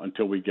know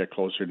until we get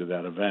closer to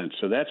that event.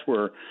 So that's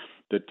where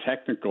the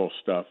technical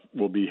stuff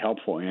will be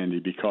helpful, Andy,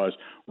 because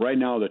right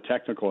now the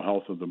technical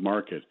health of the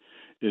market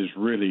is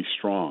really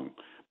strong.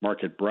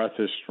 Market breadth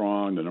is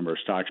strong. The number of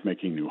stocks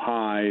making new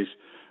highs,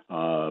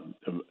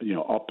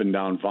 up and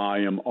down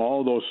volume,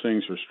 all those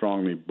things are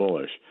strongly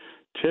bullish.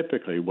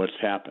 Typically what's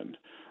happened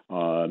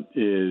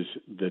is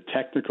the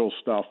technical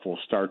stuff will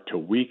start to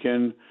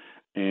weaken,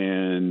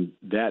 and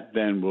that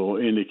then will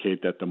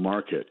indicate that the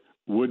market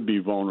would be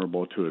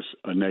vulnerable to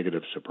a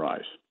negative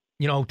surprise.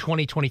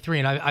 2023,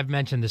 and I've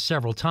mentioned this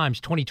several times,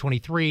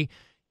 2023,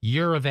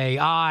 year of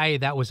AI,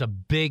 that was a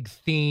big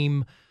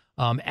theme.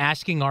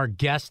 Asking our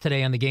guests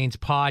today on the Gains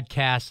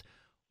podcast,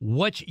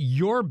 what's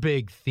your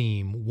big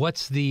theme?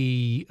 What's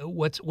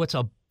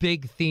a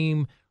big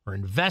theme or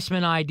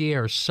investment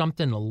idea or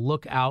something to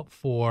look out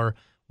for,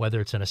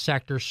 whether it's in a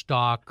sector,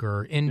 stock,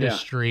 or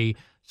industry,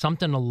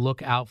 something to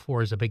look out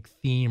for as a big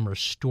theme or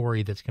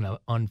story that's going to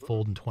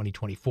unfold in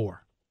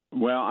 2024?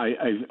 Well,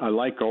 I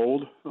like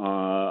gold.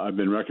 I've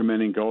been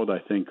recommending gold. I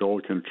think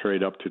gold can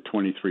trade up to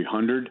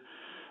 2,300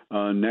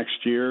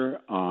 next year.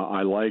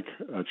 I like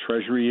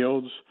Treasury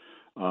yields.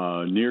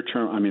 Near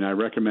term, I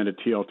recommended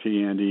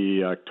TLT,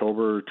 Andy,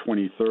 October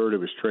 23rd. It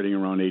was trading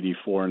around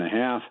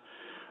 84.5.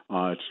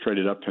 It's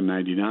traded up to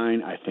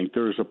 99. I think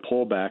there's a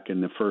pullback in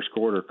the first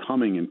quarter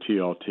coming in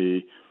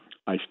TLT.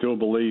 I still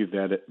believe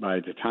that by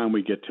the time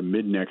we get to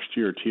mid next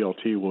year,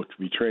 TLT will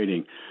be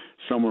trading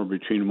somewhere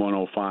between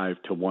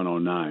 105 to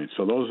 109.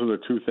 So those are the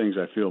two things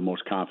I feel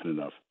most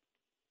confident of.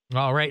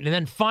 All right. And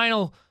then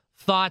final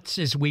thoughts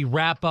as we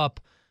wrap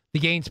up the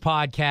Gains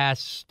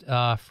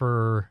podcast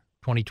for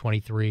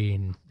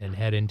 2023 and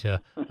head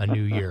into a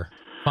new year.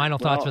 Final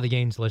thoughts for the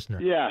Gains listener.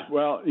 Yeah.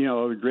 Well,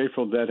 the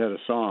Grateful Dead had a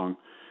song.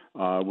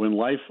 When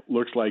life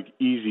looks like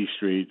Easy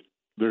Street,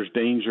 there's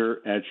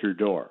danger at your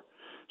door.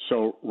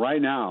 So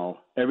right now,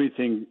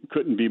 everything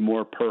couldn't be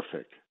more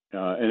perfect.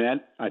 And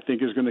that, I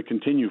think, is going to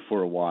continue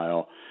for a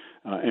while.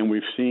 And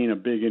we've seen a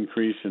big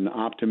increase in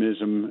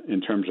optimism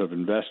in terms of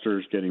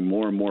investors getting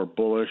more and more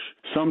bullish.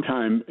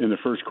 Sometime in the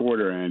first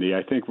quarter, Andy,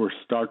 I think we're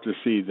starting to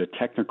see the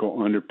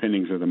technical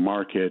underpinnings of the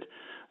market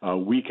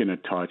weaken a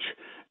touch.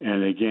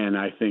 And again,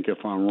 I think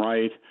if I'm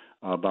right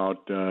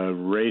about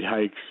rate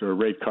hikes or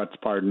rate cuts,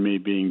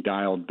 being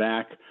dialed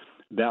back,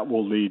 that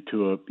will lead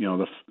to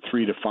the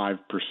 3 to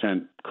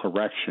 5%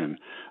 correction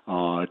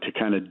to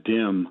kind of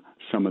dim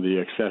some of the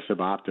excessive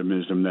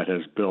optimism that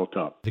has built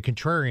up. The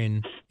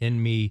contrarian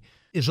in me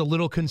is a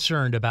little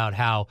concerned about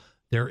how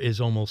there is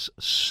almost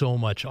so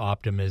much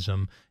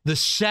optimism. The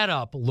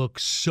setup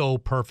looks so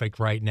perfect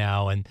right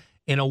now, and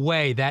in a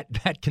way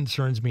that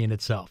concerns me in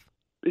itself.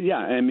 Yeah,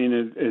 I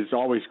mean, it's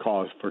always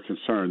cause for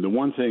concern. The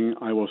one thing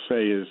I will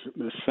say is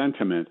the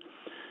sentiment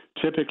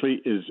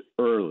typically is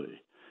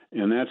early,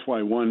 and that's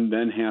why one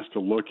then has to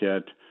look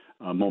at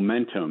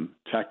momentum,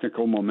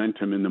 technical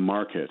momentum in the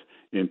market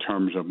in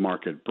terms of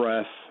market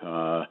breadth,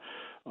 how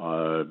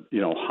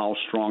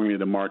strongly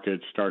the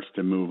market starts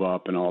to move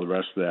up and all the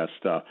rest of that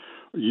stuff.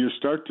 You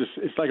start to,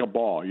 it's like a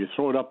ball. You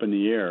throw it up in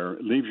the air,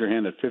 it leaves your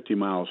hand at 50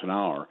 miles an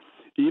hour.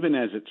 Even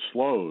as it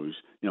slows,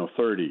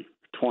 30,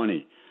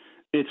 20,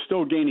 it's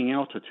still gaining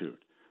altitude.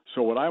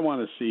 So what I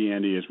want to see,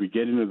 Andy, as we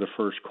get into the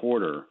first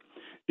quarter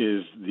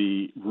is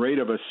the rate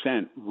of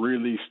ascent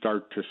really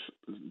start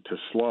to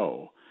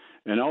slow.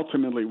 And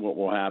ultimately what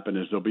will happen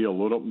is there'll be a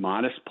little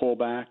modest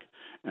pullback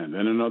and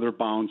then another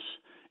bounce,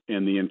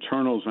 and the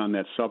internals on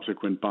that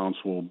subsequent bounce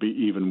will be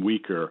even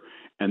weaker.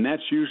 And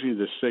that's usually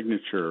the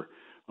signature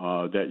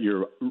that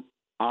you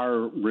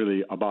are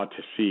really about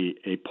to see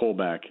a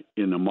pullback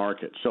in the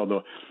market.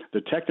 So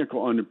the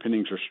technical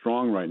underpinnings are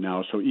strong right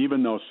now. So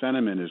even though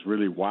sentiment is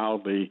really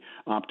wildly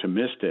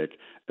optimistic,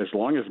 as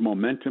long as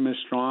momentum is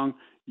strong,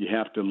 you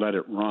have to let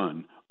it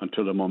run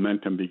until the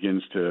momentum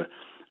begins to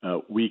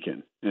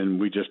weaken. And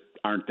we just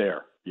aren't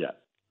there yet.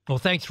 Well,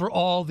 thanks for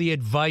all the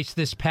advice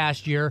this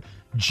past year.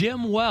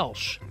 Jim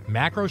Welsh,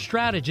 macro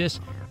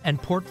strategist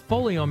and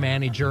portfolio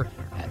manager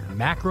at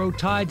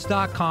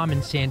macrotides.com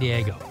in San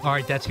Diego. All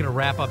right, that's going to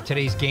wrap up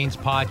today's Gains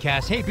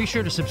podcast. Hey, be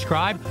sure to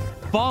subscribe,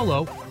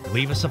 follow,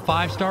 leave us a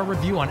 5-star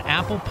review on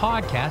Apple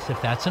Podcasts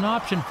if that's an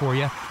option for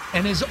you.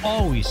 And as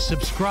always,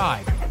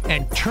 subscribe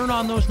and turn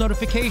on those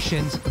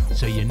notifications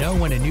so you know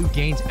when a new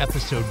Gains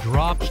episode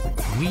drops.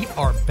 We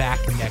are back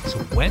next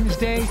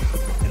Wednesday,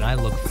 and I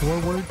look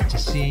forward to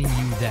seeing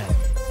you then.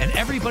 And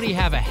everybody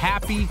have a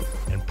happy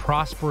and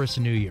prosperous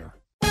new year.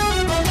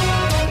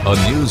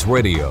 A News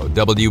Radio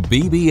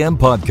WBBM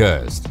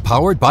podcast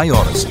powered by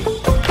Odyssey.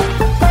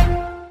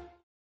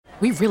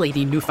 We really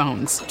need new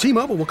phones.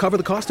 T-Mobile will cover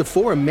the cost of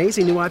 4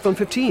 amazing new iPhone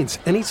 15s,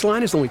 and each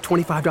line is only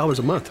 $25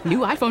 a month. New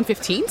iPhone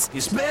 15s?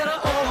 It's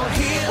better over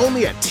here.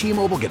 Only at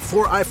T-Mobile, get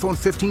 4 iPhone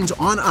 15s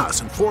on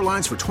us and 4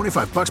 lines for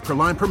 $25 per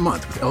line per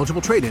month with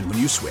eligible trade-in when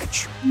you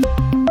switch.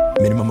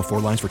 Minimum of 4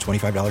 lines for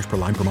 $25 per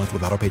line per month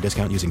with autopay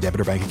discount using debit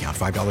or bank account.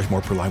 $5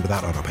 more per line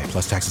without autopay,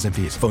 plus taxes and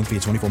fees. Phone fee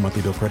at 24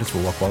 monthly bill credits for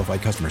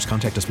well-qualified customers.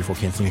 Contact us before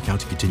canceling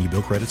account to continue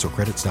bill credits or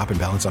credit stop and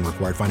balance on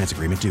required finance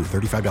agreement due.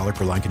 $35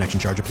 per line connection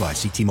charge applies.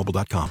 See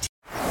T-Mobile.com.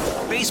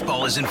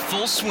 Baseball is in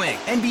full swing.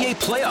 NBA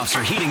playoffs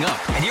are heating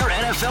up, and your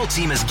NFL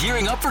team is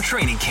gearing up for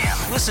training camp.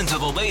 Listen to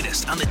the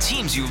latest on the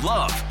teams you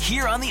love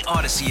here on the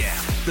Odyssey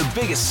app. The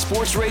biggest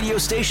sports radio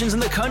stations in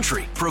the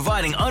country,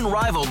 providing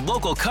unrivaled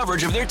local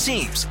coverage of their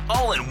teams,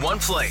 all in one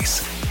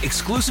place.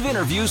 Exclusive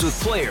interviews with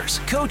players,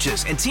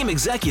 coaches, and team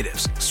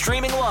executives,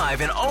 streaming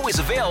live and always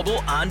available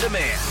on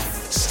demand.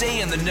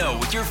 Stay in the know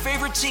with your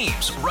favorite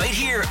teams right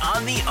here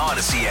on the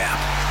Odyssey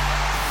app.